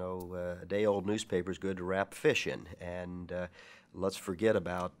about it. You know, a day-old newspaper is good to wrap fish in, and let's forget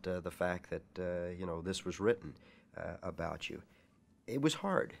about the fact that you know, this was written about you. It was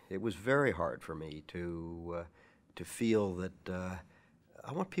hard. It was very hard for me to feel that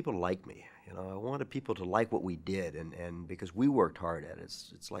I want people to like me. You know, I wanted people to like what we did, and because we worked hard at it.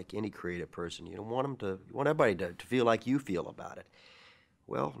 It's like any creative person. You don't want them to, you want everybody to feel like you feel about it.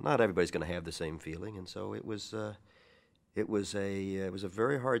 Well, not everybody's going to have the same feeling, and so it was a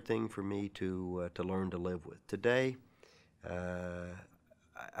very hard thing for me to learn to live with. Today,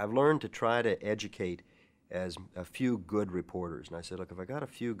 I've learned to try to educate as a few good reporters, and I said, look, if I got a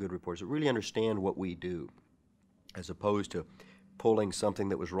few good reporters that really understand what we do, as opposed to pulling something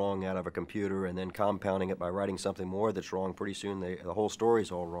that was wrong out of a computer and then compounding it by writing something more that's wrong, pretty soon the whole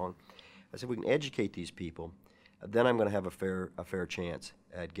story's all wrong. I said, we can educate these people, then I'm going to have a fair chance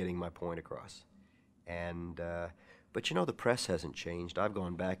at getting my point across. And but you know, the press hasn't changed. I've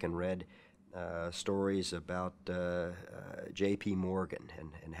gone back and read stories about J.P. Morgan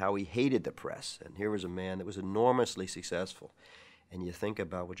and how he hated the press. And here was a man that was enormously successful. And you think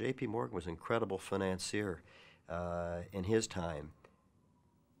about, well, J.P. Morgan was an incredible financier in his time.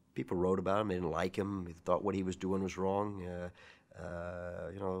 People wrote about him, they didn't like him, they thought what he was doing was wrong.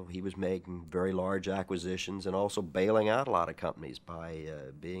 You know, he was making very large acquisitions and also bailing out a lot of companies by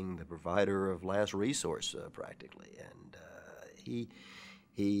being the provider of last resource, practically. And he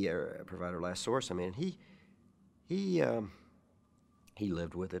provider of last source. I mean, he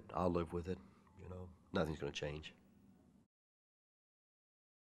lived with it. I'll live with it. You know, nothing's going to change.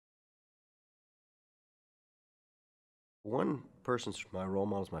 One person's my role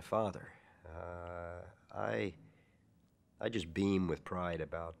model is my father. I just beam with pride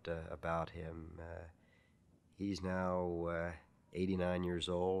about him. He's now 89 years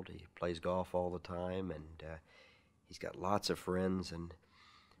old. He plays golf all the time, and he's got lots of friends. And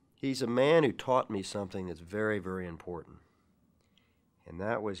he's a man who taught me something that's very, very important, and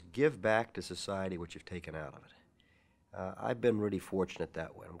that was give back to society what you've taken out of it. I've been really fortunate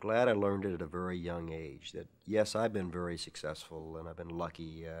that way. I'm glad I learned it at a very young age. That yes, I've been very successful and I've been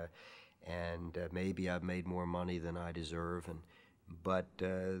lucky, and maybe I've made more money than I deserve. But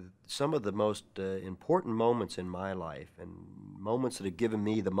some of the most important moments in my life and moments that have given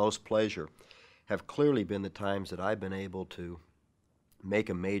me the most pleasure have clearly been the times that I've been able to make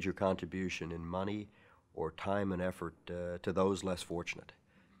a major contribution in money or time and effort to those less fortunate.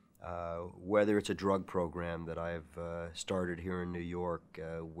 Whether it's a drug program that I've started here in New York,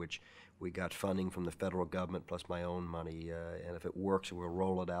 which we got funding from the federal government plus my own money, and if it works, we'll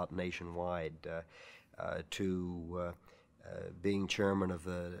roll it out nationwide, to being chairman of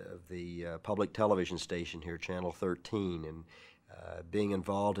the public television station here, Channel 13, and being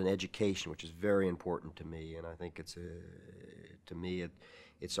involved in education, which is very important to me, and I think to me,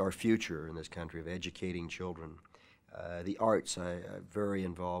 it's our future in this country of educating children. The arts, I'm very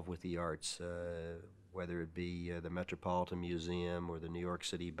involved with the arts, whether it be the Metropolitan Museum or the New York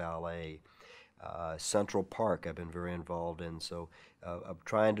City Ballet. Central Park I've been very involved in, so I'm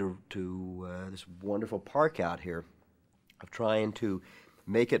trying to this wonderful park out here, of trying to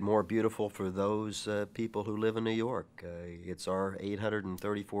make it more beautiful for those people who live in New York. It's our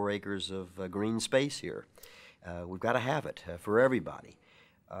 834 acres of green space here. We've got to have it for everybody.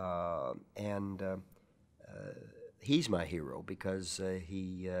 And he's my hero because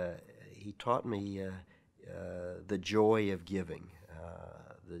he taught me the joy of giving,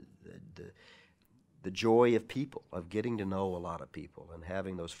 the joy of people, of getting to know a lot of people and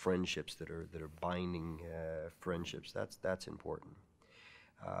having those friendships that are binding friendships. That's important.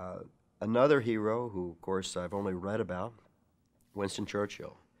 Another hero who, of course, I've only read about, Winston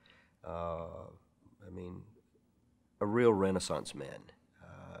Churchill. I mean, a real Renaissance man,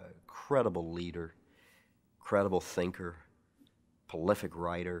 credible leader, credible thinker, prolific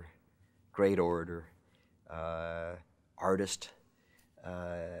writer, great orator, artist,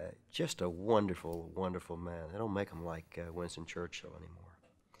 just a wonderful, wonderful man. They don't make them like Winston Churchill anymore.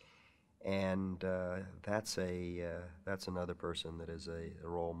 And that's another person that is a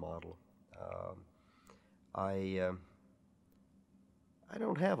role model. I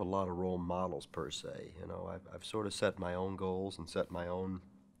don't have a lot of role models per se. You know, I've sort of set my own goals and set my own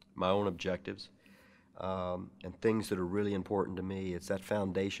objectives, and things that are really important to me. It's that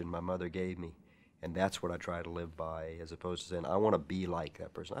foundation my mother gave me, and that's what I try to live by, as opposed to saying I want to be like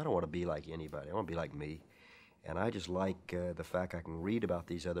that person. I don't want to be like anybody. I want to be like me. And I just like the fact I can read about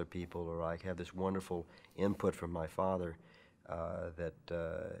these other people, or I have this wonderful input from my father that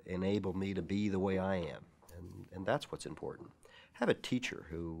enabled me to be the way I am. And that's what's important. have a teacher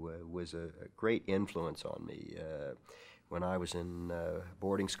who was a great influence on me. When I was in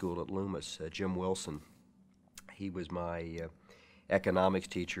boarding school at Loomis, Jim Wilson, he was my economics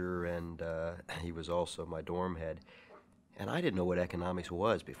teacher, and he was also my dorm head. And I didn't know what economics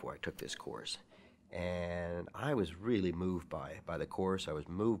was before I took this course. And I was really moved by the course. I was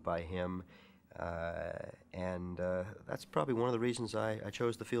moved by him. And that's probably one of the reasons I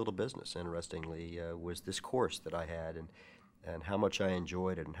chose the field of business, interestingly, was this course that I had, and how much I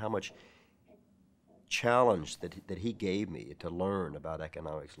enjoyed it, and how much challenge that he gave me to learn about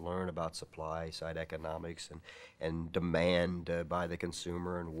economics, learn about supply side economics, and demand by the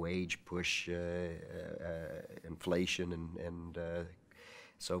consumer, and wage push, inflation, and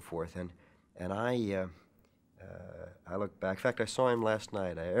so forth. And I look back. In fact, I saw him last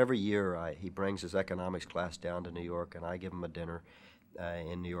night. Every year he brings his economics class down to New York, and I give him a dinner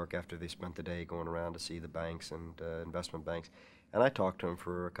in New York after they spent the day going around to see the banks and investment banks. And I talk to them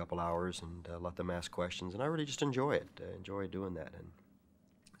for a couple hours and let them ask questions, and I really just enjoy it. Enjoy doing that, and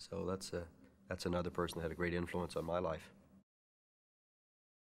so that's another person that had a great influence on my life.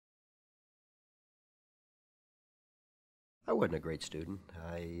 I wasn't a great student.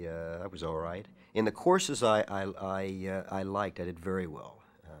 I was all right. In the courses I liked, I did very well.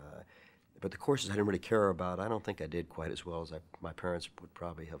 But the courses I didn't really care about, I don't think I did quite as well as my parents would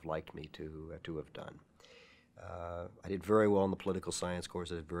probably have liked me to have done. I did very well in the political science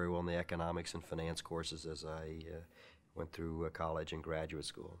course. I did very well in the economics and finance courses as I went through college and graduate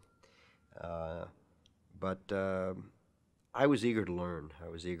school. But I was eager to learn. I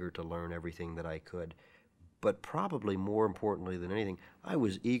was eager to learn everything that I could. But probably more importantly than anything, I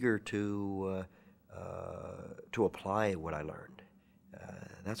was eager to apply what I learned.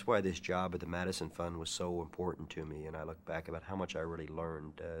 That's why this job at the Madison Fund was so important to me, and I look back about how much I really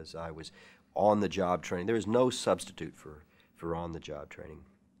learned as I was on-the-job training. There is no substitute for on-the-job training.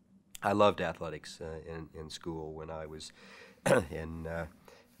 I loved athletics in school. When I was in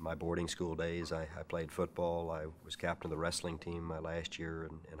my boarding school days, I played football. I was captain of the wrestling team my last year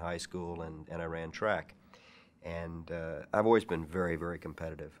in high school, and I ran track. And I've always been very, very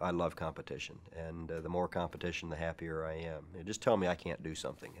competitive. I love competition, and the more competition, the happier I am. You just tell me I can't do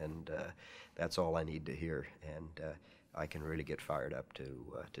something, and that's all I need to hear, and I can really get fired up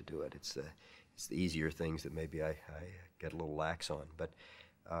to do it. It's the easier things that maybe I get a little lax on. But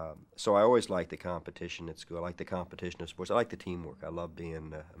so I always like the competition at school. I like the competition of sports. I like the teamwork. I love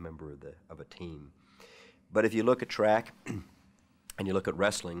being a member of a team. But if you look at track and you look at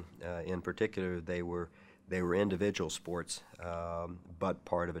wrestling in particular, they were individual sports, but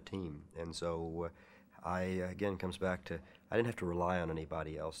part of a team. And so again, comes back to, I didn't have to rely on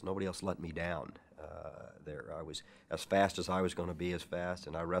anybody else. Nobody else let me down there. I was as fast as I was going to be as fast,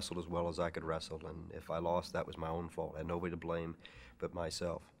 and I wrestled as well as I could wrestle. And if I lost, that was my own fault. I had nobody to blame but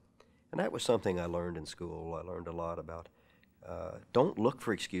myself. And that was something I learned in school. I learned a lot about don't look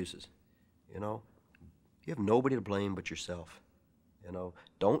for excuses. You know, you have nobody to blame but yourself. You know,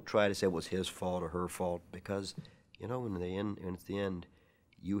 don't try to say it was his fault or her fault, because, you know, in it's the end,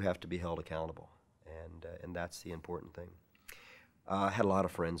 you have to be held accountable, and that's the important thing. I had a lot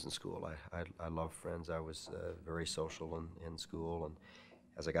of friends in school. I love friends. I was very social in school, and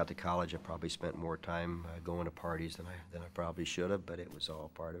as I got to college, I probably spent more time going to parties than I probably should have, but it was all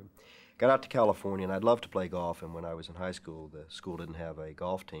part of it. Got out to California, and I'd love to play golf, and when I was in high school, the school didn't have a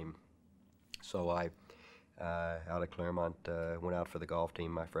golf team, so I out of Claremont, went out for the golf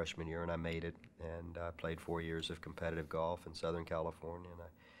team my freshman year, and I made it. And I played 4 years of competitive golf in Southern California, and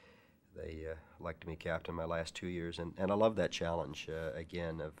they elected me captain my last 2 years. And I love that challenge,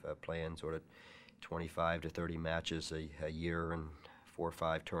 again, of playing sort of 25 to 30 matches a year and 4 or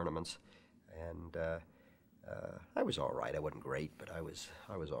 5 tournaments. And I was all right. I wasn't great, but I was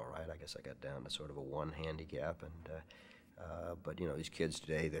all right. I guess I got down to sort of a 1 handicap, and but you know, these kids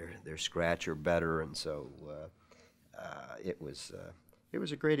today, they're scratch or better, and so it was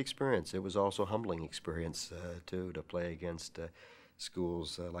a great experience. It was also a humbling experience too, to play against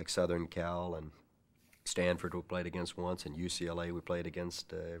schools like Southern Cal and Stanford we played against once, and UCLA we played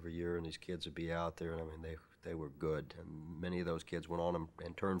against every year, and these kids would be out there, and I mean they were good, and many of those kids went on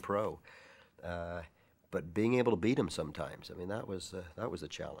and turned pro. But being able to beat them sometimes, I mean, that was a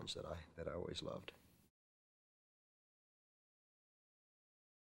challenge that I always loved.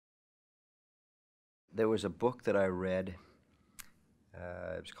 There was a book that I read,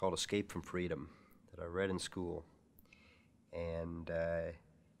 it was called Escape from Freedom, that I read in school. And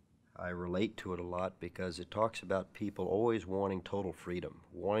I relate to it a lot because it talks about people always wanting total freedom,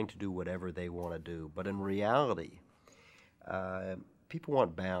 wanting to do whatever they want to do. But in reality, people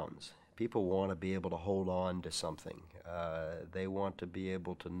want bounds. People want to be able to hold on to something. They want to be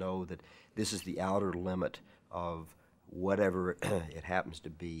able to know that this is the outer limit of whatever it happens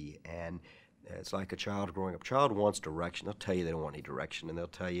to be. And it's like a child growing up. A child wants direction. They'll tell you they don't want any direction, and they'll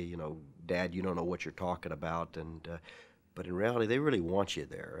tell you, you know, Dad, you don't know what you're talking about. And but in reality, they really want you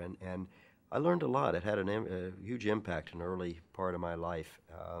there. And I learned a lot. It had a huge impact in the early part of my life.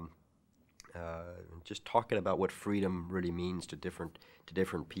 Just talking about what freedom really means to different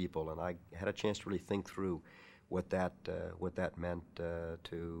people, and I had a chance to really think through what that meant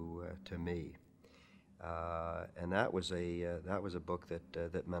to me. And that was a book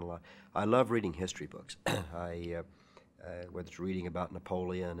that meant a lot. I love reading history books. Whether it's reading about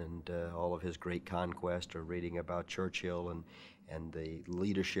Napoleon and all of his great conquest, or reading about Churchill and the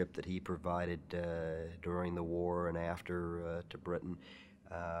leadership that he provided during the war and after to Britain.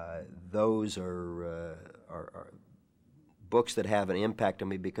 Those are books that have an impact on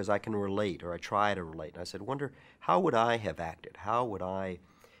me because I can relate, or I try to relate. And I said, wonder, how would I have acted? How would I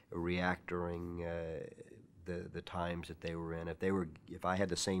react during the times that they were in, if I had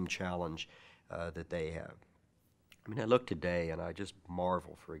the same challenge that they have? I mean, I look today and I just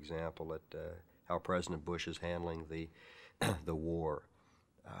marvel, for example, at how President Bush is handling the war.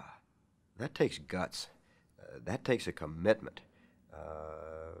 That takes guts. That takes a commitment.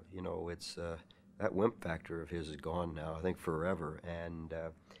 You know, it's that wimp factor of his is gone now, I think forever, and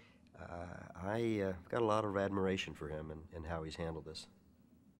I've got a lot of admiration for him and how he's handled this.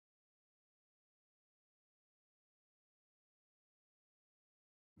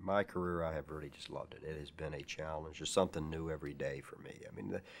 My career, I have really just loved it. It has been a challenge. There's something new every day for me. I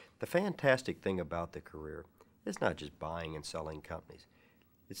mean, the fantastic thing about the career is not just buying and selling companies.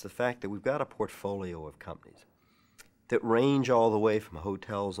 It's the fact that we've got a portfolio of companies that range all the way from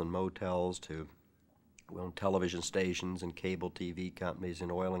hotels and motels to television stations and cable TV companies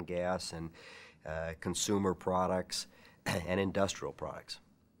and oil and gas and consumer products and industrial products.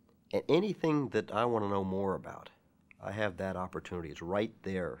 And anything that I want to know more about, I have that opportunity. It's right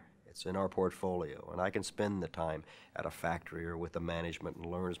there. It's in our portfolio, and I can spend the time at a factory or with the management and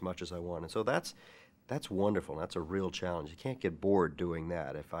learn as much as I want. And so that's wonderful. That's a real challenge. You can't get bored doing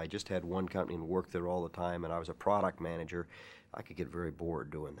that. If I just had one company and worked there all the time and I was a product manager, I could get very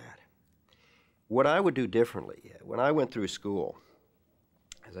bored doing that. What I would do differently, when I went through school,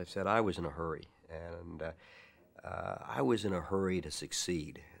 as I've said, I was in a hurry, and I was in a hurry to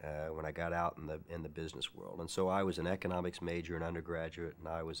succeed when I got out in the business world. And so I was an economics major in undergraduate, and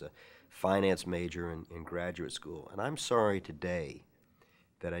I was a finance major in graduate school. And I'm sorry today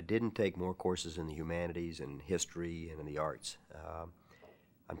that I didn't take more courses in the humanities and history and in the arts.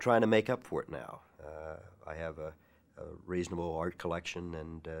 I'm trying to make up for it now. I have a reasonable art collection,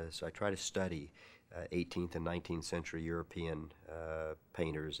 and so I try to study 18th and 19th century European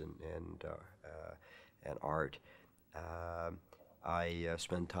painters and art. I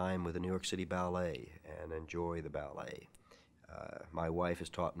spend time with the New York City Ballet and enjoy the ballet. My wife has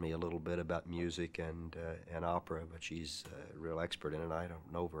taught me a little bit about music and opera, but she's a real expert in it. I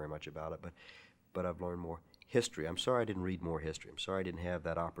don't know very much about it, but I've learned more. History. I'm sorry I didn't read more history. I'm sorry I didn't have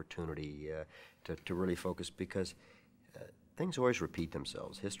that opportunity to really focus, because things always repeat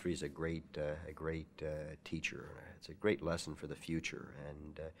themselves. History is a great teacher. It's a great lesson for the future,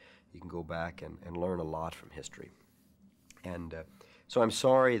 and you can go back and learn a lot from history. And so I'm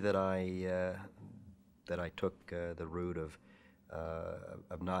sorry that I took the route of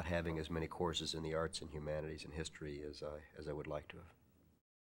not having as many courses in the arts and humanities and history as I would like to have.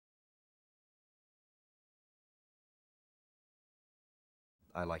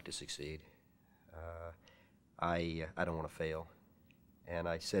 I like to succeed. I don't want to fail. And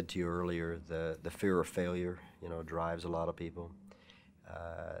I said to you earlier, the fear of failure, drives a lot of people.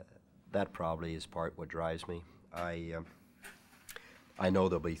 That probably is part what drives me. I know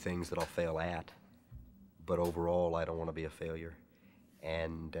there'll be things that I'll fail at, but overall I don't want to be a failure.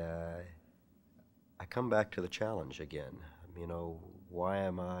 And I come back to the challenge again. Why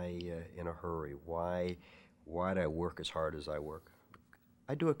am I in a hurry? Why do I work as hard as I work?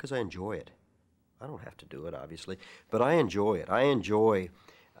 I do it because I enjoy it. I don't have to do it, obviously, but I enjoy it. I enjoy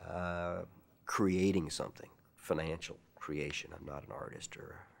creating something, financial creation. I'm not an artist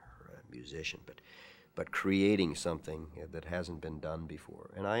or a musician, but creating something that hasn't been done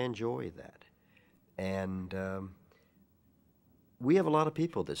before, and I enjoy that. And we have a lot of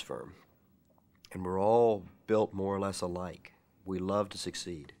people at this firm, and we're all built more or less alike. We love to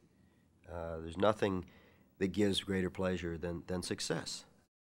succeed. There's nothing that gives greater pleasure than success.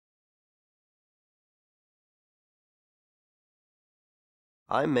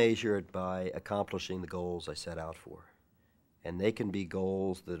 I measure it by accomplishing the goals I set out for. And they can be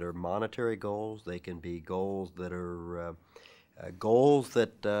goals that are monetary goals. They can be goals that are goals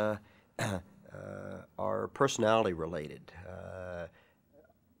that are personality related.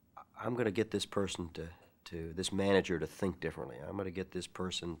 I'm going to get this person to this manager to think differently. I'm going to get this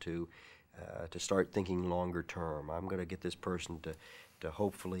person to start thinking longer term. I'm going to get this person to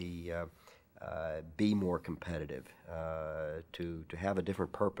hopefully be more competitive, to have a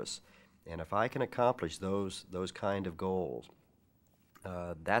different purpose. And if I can accomplish those kind of goals,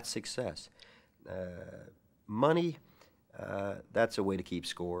 that's success. Money, that's a way to keep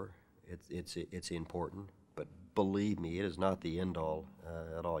score. It's important, but believe me, it is not the end all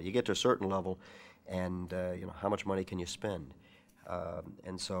at all. You get to a certain level, and how much money can you spend?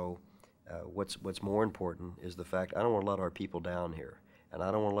 And so, what's more important is the fact I don't want to let our people down here, and I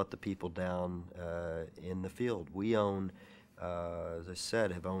don't want to let the people down in the field. We own, as I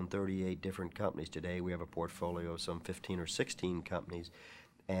said, have owned 38 different companies. Today we have a portfolio of some 15 or 16 companies,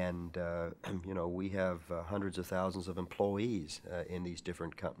 and we have hundreds of thousands of employees in these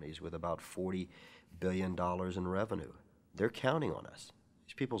different companies with about $40 billion in revenue. They're counting on us.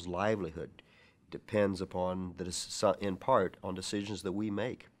 These people's livelihood depends upon, in part, on decisions that we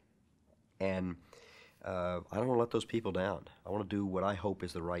make. And I don't want to let those people down. I want to do what I hope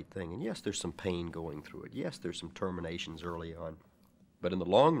is the right thing. And yes, there's some pain going through it. Yes, there's some terminations early on. But in the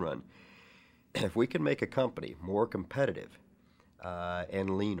long run, if we can make a company more competitive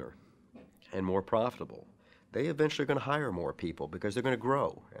and leaner and more profitable, they eventually are going to hire more people because they're going to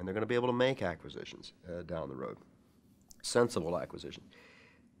grow and they're going to be able to make acquisitions down the road, sensible acquisition.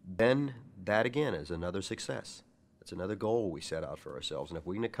 Then that again is another success. It's another goal we set out for ourselves. And if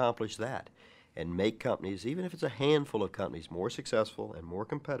we can accomplish that and make companies, even if it's a handful of companies, more successful and more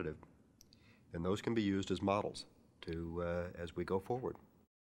competitive, then those can be used as models as we go forward.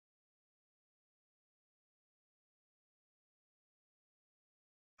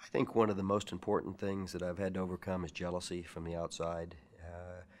 I think one of the most important things that I've had to overcome is jealousy from the outside,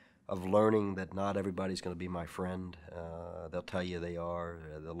 of learning that not everybody's going to be my friend. They'll tell you they are.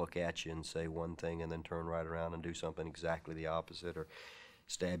 They'll look at you and say one thing and then turn right around and do something exactly the opposite or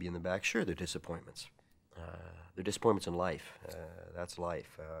stab you in the back. Sure, they're disappointments. They're disappointments in life. That's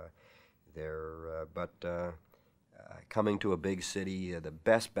life. Coming to a big city, the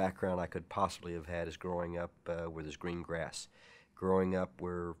best background I could possibly have had is growing up where there's green grass, growing up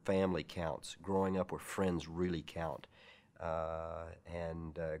where family counts, growing up where friends really count,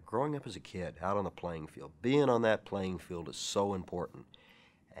 and growing up as a kid out on the playing field. Being on that playing field is so important,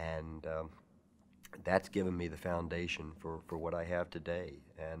 and that's given me the foundation for what I have today.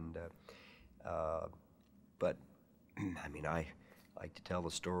 But I mean, I like to tell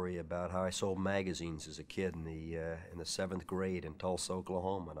the story about how I sold magazines as a kid in the 7th grade in Tulsa,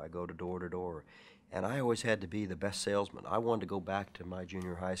 Oklahoma, and I go to door, and I always had to be the best salesman. I wanted to go back to my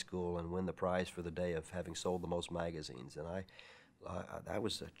junior high school and win the prize for the day of having sold the most magazines, and that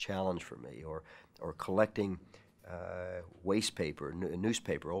was a challenge for me. Or collecting waste paper,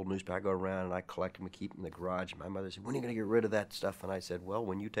 newspaper, old newspaper. I go around and I collect them and keep them in the garage. My mother said, "When are you going to get rid of that stuff?" And I said, "Well,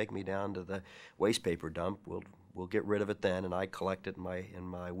 when you take me down to the waste paper dump, we'll get rid of it then." And I'd collect it in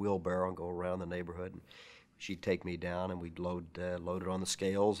my wheelbarrow and go around the neighborhood. And she'd take me down and we'd load it on the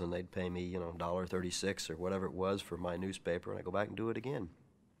scales, and they'd pay me, $1.36 or whatever it was for my newspaper, and I go back and do it again.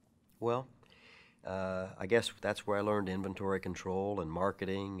 Well, I guess that's where I learned inventory control and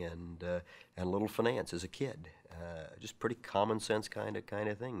marketing and a little finance as a kid. Just pretty common sense kind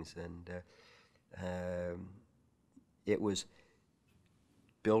of things, and it was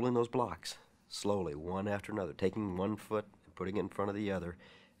building those blocks slowly, one after another, taking one foot and putting it in front of the other,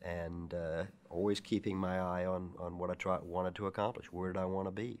 and always keeping my eye on what I wanted to accomplish. Where did I want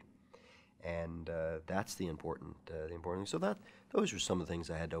to be? And that's the important thing. So those are some of the things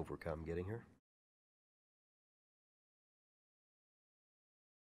I had to overcome getting here.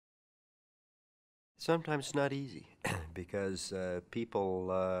 Sometimes it's not easy because people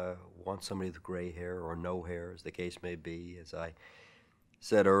want somebody with gray hair or no hair, as the case may be. As I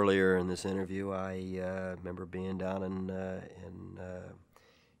said earlier in this interview, I remember being down in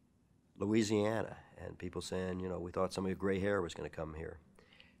Louisiana, and people saying, we thought somebody with gray hair was going to come here.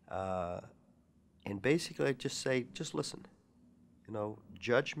 And basically I just say, just listen.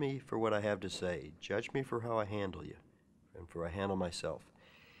 Judge me for what I have to say. Judge me for how I handle you and for how I handle myself.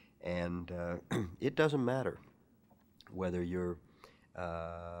 And it doesn't matter whether you've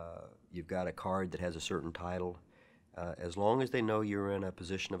got a card that has a certain title, as long as they know you're in a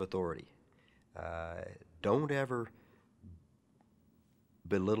position of authority. Don't ever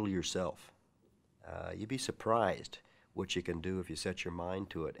belittle yourself. You'd be surprised what you can do if you set your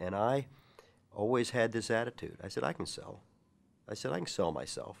mind to it. And I always had this attitude. I said, I can sell. I said, I can sell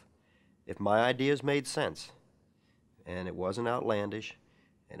myself. If my ideas made sense, and it wasn't outlandish,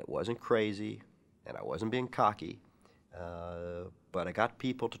 and it wasn't crazy, and I wasn't being cocky, but I got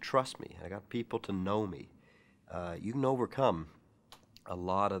people to trust me. I got people to know me. You can overcome a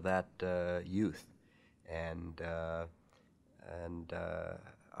lot of that youth. And I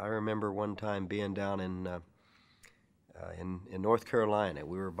remember one time being down in North Carolina.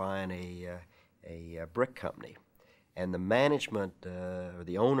 We were buying a brick company, and the management or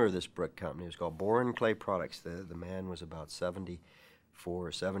the owner of this brick company was called Boren Clay Products. The man was about 74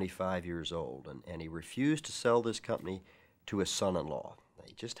 or 75 years old, and he refused to sell this company to his son-in-law.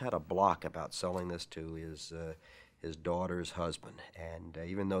 He just had a block about selling this to his daughter's husband. And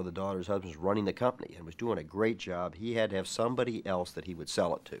even though the daughter's husband was running the company and was doing a great job, he had to have somebody else that he would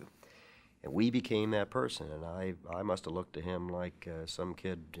sell it to. And we became that person, and I must have looked to him like some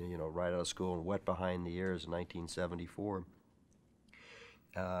kid, you know, right out of school and wet behind the ears in 1974.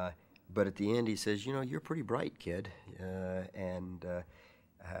 But at the end, he says, you know, you're pretty bright, kid, and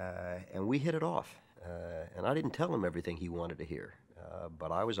we hit it off. And I didn't tell him everything he wanted to hear,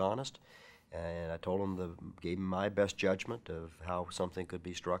 but I was honest, and I told him, gave him my best judgment of how something could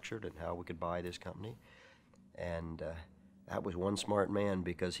be structured and how we could buy this company. And that was one smart man,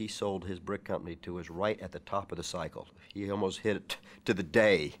 because he sold his brick company to us right at the top of the cycle. He almost hit it to the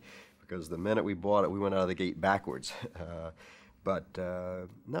day, because the minute we bought it, we went out of the gate backwards.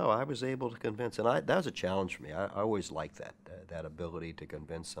 No, I was able to convince, and that was a challenge for me. I always liked that ability to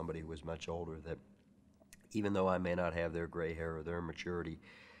convince somebody who was much older that even though I may not have their gray hair or their maturity,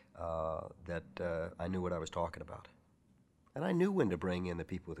 that I knew what I was talking about. And I knew when to bring in the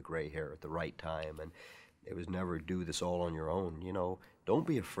people with the gray hair at the right time, and it was never do this all on your own. You know, don't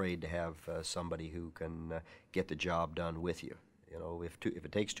be afraid to have somebody who can get the job done with you. You know, if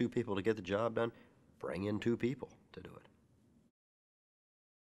it takes two people to get the job done, bring in two people to do it.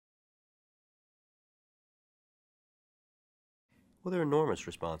 Well, there are enormous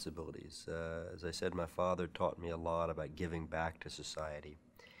responsibilities. As I said, my father taught me a lot about giving back to society.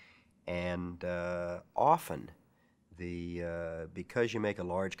 And often, because you make a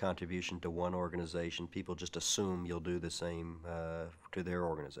large contribution to one organization, people just assume you'll do the same to their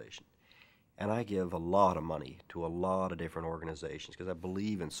organization. And I give a lot of money to a lot of different organizations because I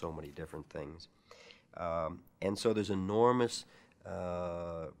believe in so many different things. And so there's enormous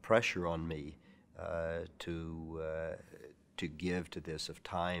pressure on me to give to this of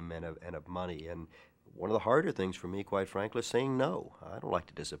time and of money. And one of the harder things for me, quite frankly, is saying no. I don't like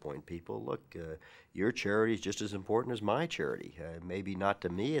to disappoint people. Look, your charity is just as important as my charity. Maybe not to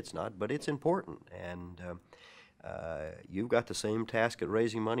me, it's not, but it's important. And you've got the same task at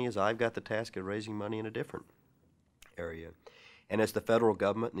raising money as I've got the task at raising money in a different area. And as the federal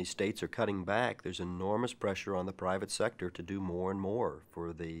government and these states are cutting back, there's enormous pressure on the private sector to do more and more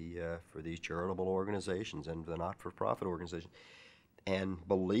for these charitable organizations and the not-for-profit organizations. And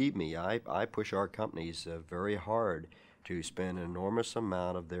believe me, I push our companies very hard to spend an enormous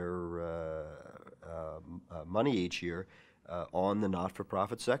amount of their money each year on the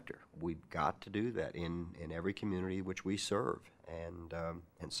not-for-profit sector. We've got to do that in every community which we serve, and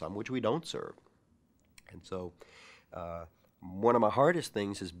some which we don't serve. And so one of my hardest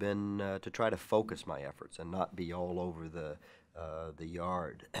things has been to try to focus my efforts and not be all over the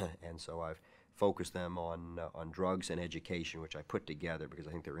yard. And so I've focused them on drugs and education, which I put together because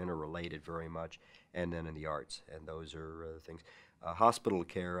I think they're interrelated very much, and then in the arts. And those are things. Hospital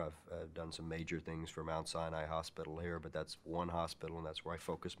care, I've done some major things for Mount Sinai Hospital here, but that's one hospital, and that's where I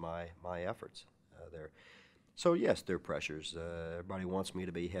focus my efforts there. So yes, there are pressures. Everybody wants me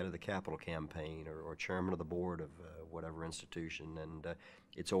to be head of the capital campaign or chairman of the board of whatever institution, and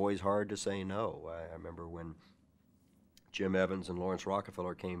it's always hard to say no. I remember when Jim Evans and Lawrence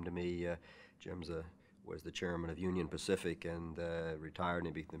Rockefeller came to me. Jim was the chairman of Union Pacific and retired,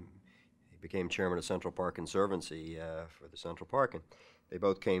 and he became chairman of Central Park Conservancy for the Central Park. And they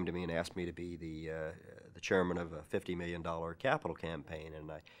both came to me and asked me to be the chairman of a $50 million capital campaign, and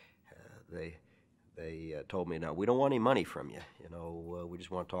they told me, no, we don't want any money from you. You know, we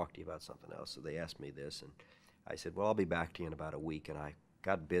just want to talk to you about something else. So they asked me this, and I said, well, I'll be back to you in about a week. And I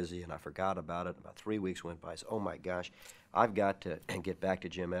got busy, and I forgot about it. About 3 weeks went by. I said, oh, my gosh, I've got to get back to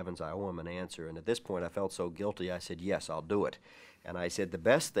Jim Evans. I owe him an answer. And at this point, I felt so guilty. I said, yes, I'll do it. And I said the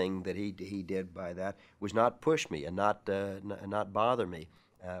best thing that he did by that was not push me and not bother me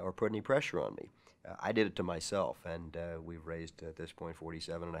or put any pressure on me. I did it to myself, and we've raised at this point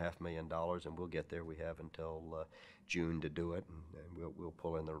 $47.5 million, and we'll get there. We have until June to do it, and we'll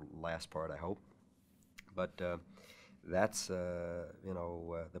pull in the last part, I hope. But that's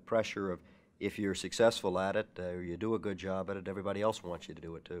the pressure of if you're successful at it, or you do a good job at it, everybody else wants you to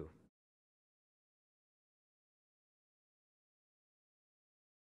do it too.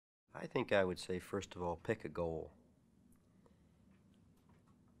 I think I would say, first of all, pick a goal.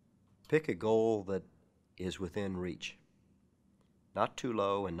 Pick a goal that is within reach, not too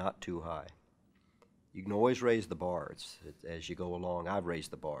low and not too high. You can always raise the bar as you go along. I've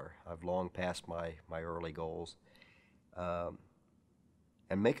raised the bar. I've long passed my early goals.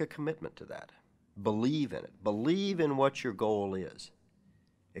 And make a commitment to that. Believe in it. Believe in what your goal is.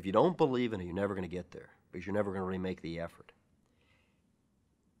 If you don't believe in it, you're never going to get there, because you're never going to really make the effort.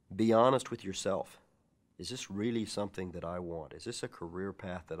 Be honest with yourself. Is this really something that I want? Is this a career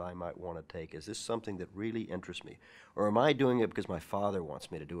path that I might want to take? Is this something that really interests me? Or am I doing it because my father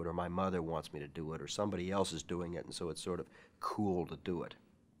wants me to do it, or my mother wants me to do it, or somebody else is doing it, and so it's sort of cool to do it?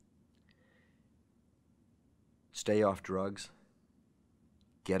 Stay off drugs.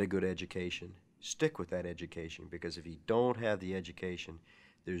 Get a good education. Stick with that education, because if you don't have the education,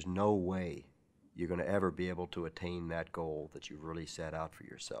 there's no way you're going to ever be able to attain that goal that you've really set out for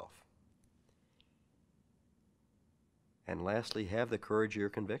yourself. And lastly, have the courage of your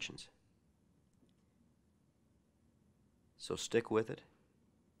convictions. So stick with it.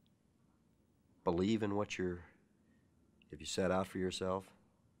 Believe in if you set out for yourself,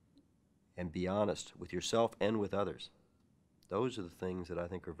 and be honest with yourself and with others. Those are the things that I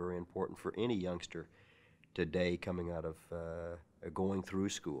think are very important for any youngster today coming out of going through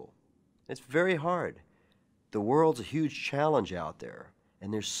school. It's very hard. The world's a huge challenge out there,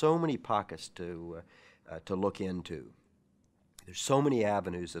 and there's so many pockets to look into. There's so many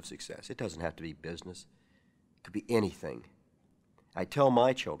avenues of success. It doesn't have to be business. It could be anything. I tell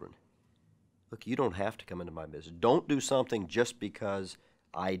my children, look, you don't have to come into my business. Don't do something just because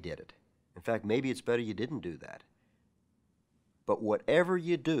I did it. In fact, maybe it's better you didn't do that. But whatever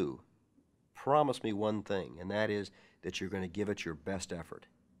you do, promise me one thing, and that is that you're going to give it your best effort.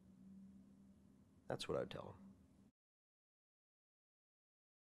 That's what I tell them.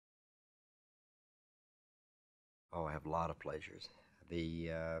 Oh, I have a lot of pleasures.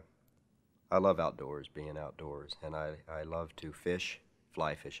 I love outdoors, being outdoors, and I love to fish,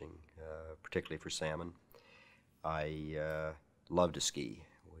 fly fishing, particularly for salmon. I love to ski.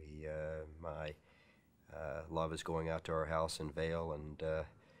 My love is going out to our house in Vail and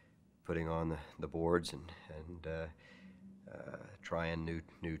putting on the boards and trying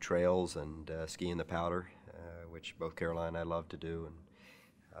new trails and skiing the powder, which both Caroline and I love to do, and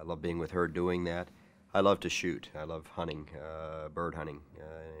I love being with her doing that. I love to shoot. I love hunting, bird hunting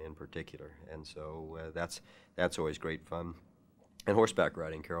in particular, and so that's always great fun. And horseback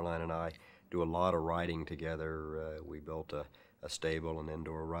riding. Caroline and I do a lot of riding together. We built a stable, an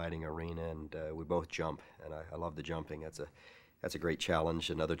indoor riding arena, and we both jump, and I love the jumping. That's a great challenge,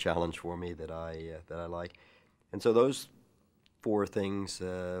 another challenge for me that I like. And so those four things,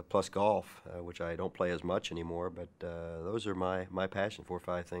 plus golf, which I don't play as much anymore, but those are my passion. 4 or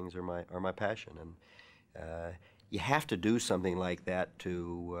 5 things are my passion, and you have to do something like that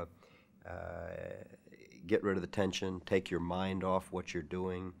to get rid of the tension, take your mind off what you're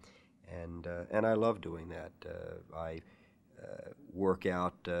doing, and I love doing that. I work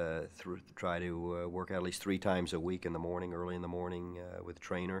out, try to work out at least 3 times a week in the morning, early in the morning with a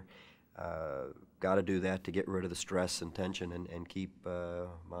trainer. Got to do that to get rid of the stress and tension and keep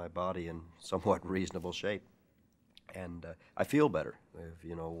my body in somewhat reasonable shape. And I feel better,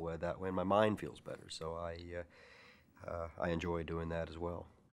 that way, and my mind feels better. So I enjoy doing that as well.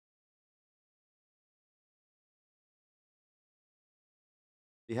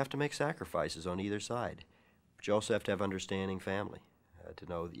 You have to make sacrifices on either side, but you also have to have understanding family to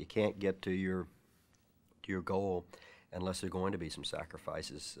know that you can't get to your goal unless there's going to be some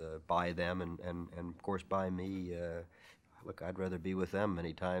sacrifices by them and of course by me. Look, I'd rather be with them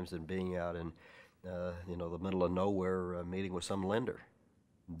many times than being out in the middle of nowhere meeting with some lender.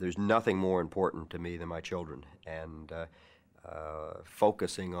 There's nothing more important to me than my children, and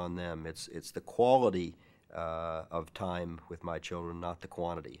focusing on them. It's the quality of time with my children, not the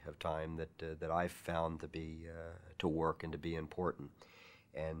quantity of time that I've found to work and to be important.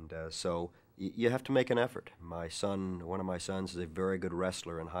 And so you have to make an effort. One of my sons is a very good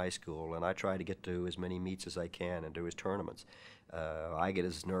wrestler in high school, and I try to get to as many meets as I can and do his tournaments. I get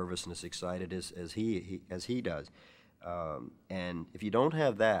as nervous and as excited as he does. And if you don't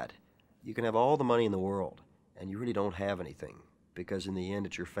have that, you can have all the money in the world, and you really don't have anything, because in the end,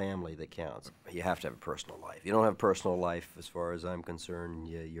 it's your family that counts. You have to have a personal life. You don't have a personal life, as far as I'm concerned,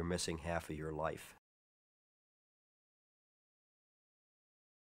 you're missing half of your life.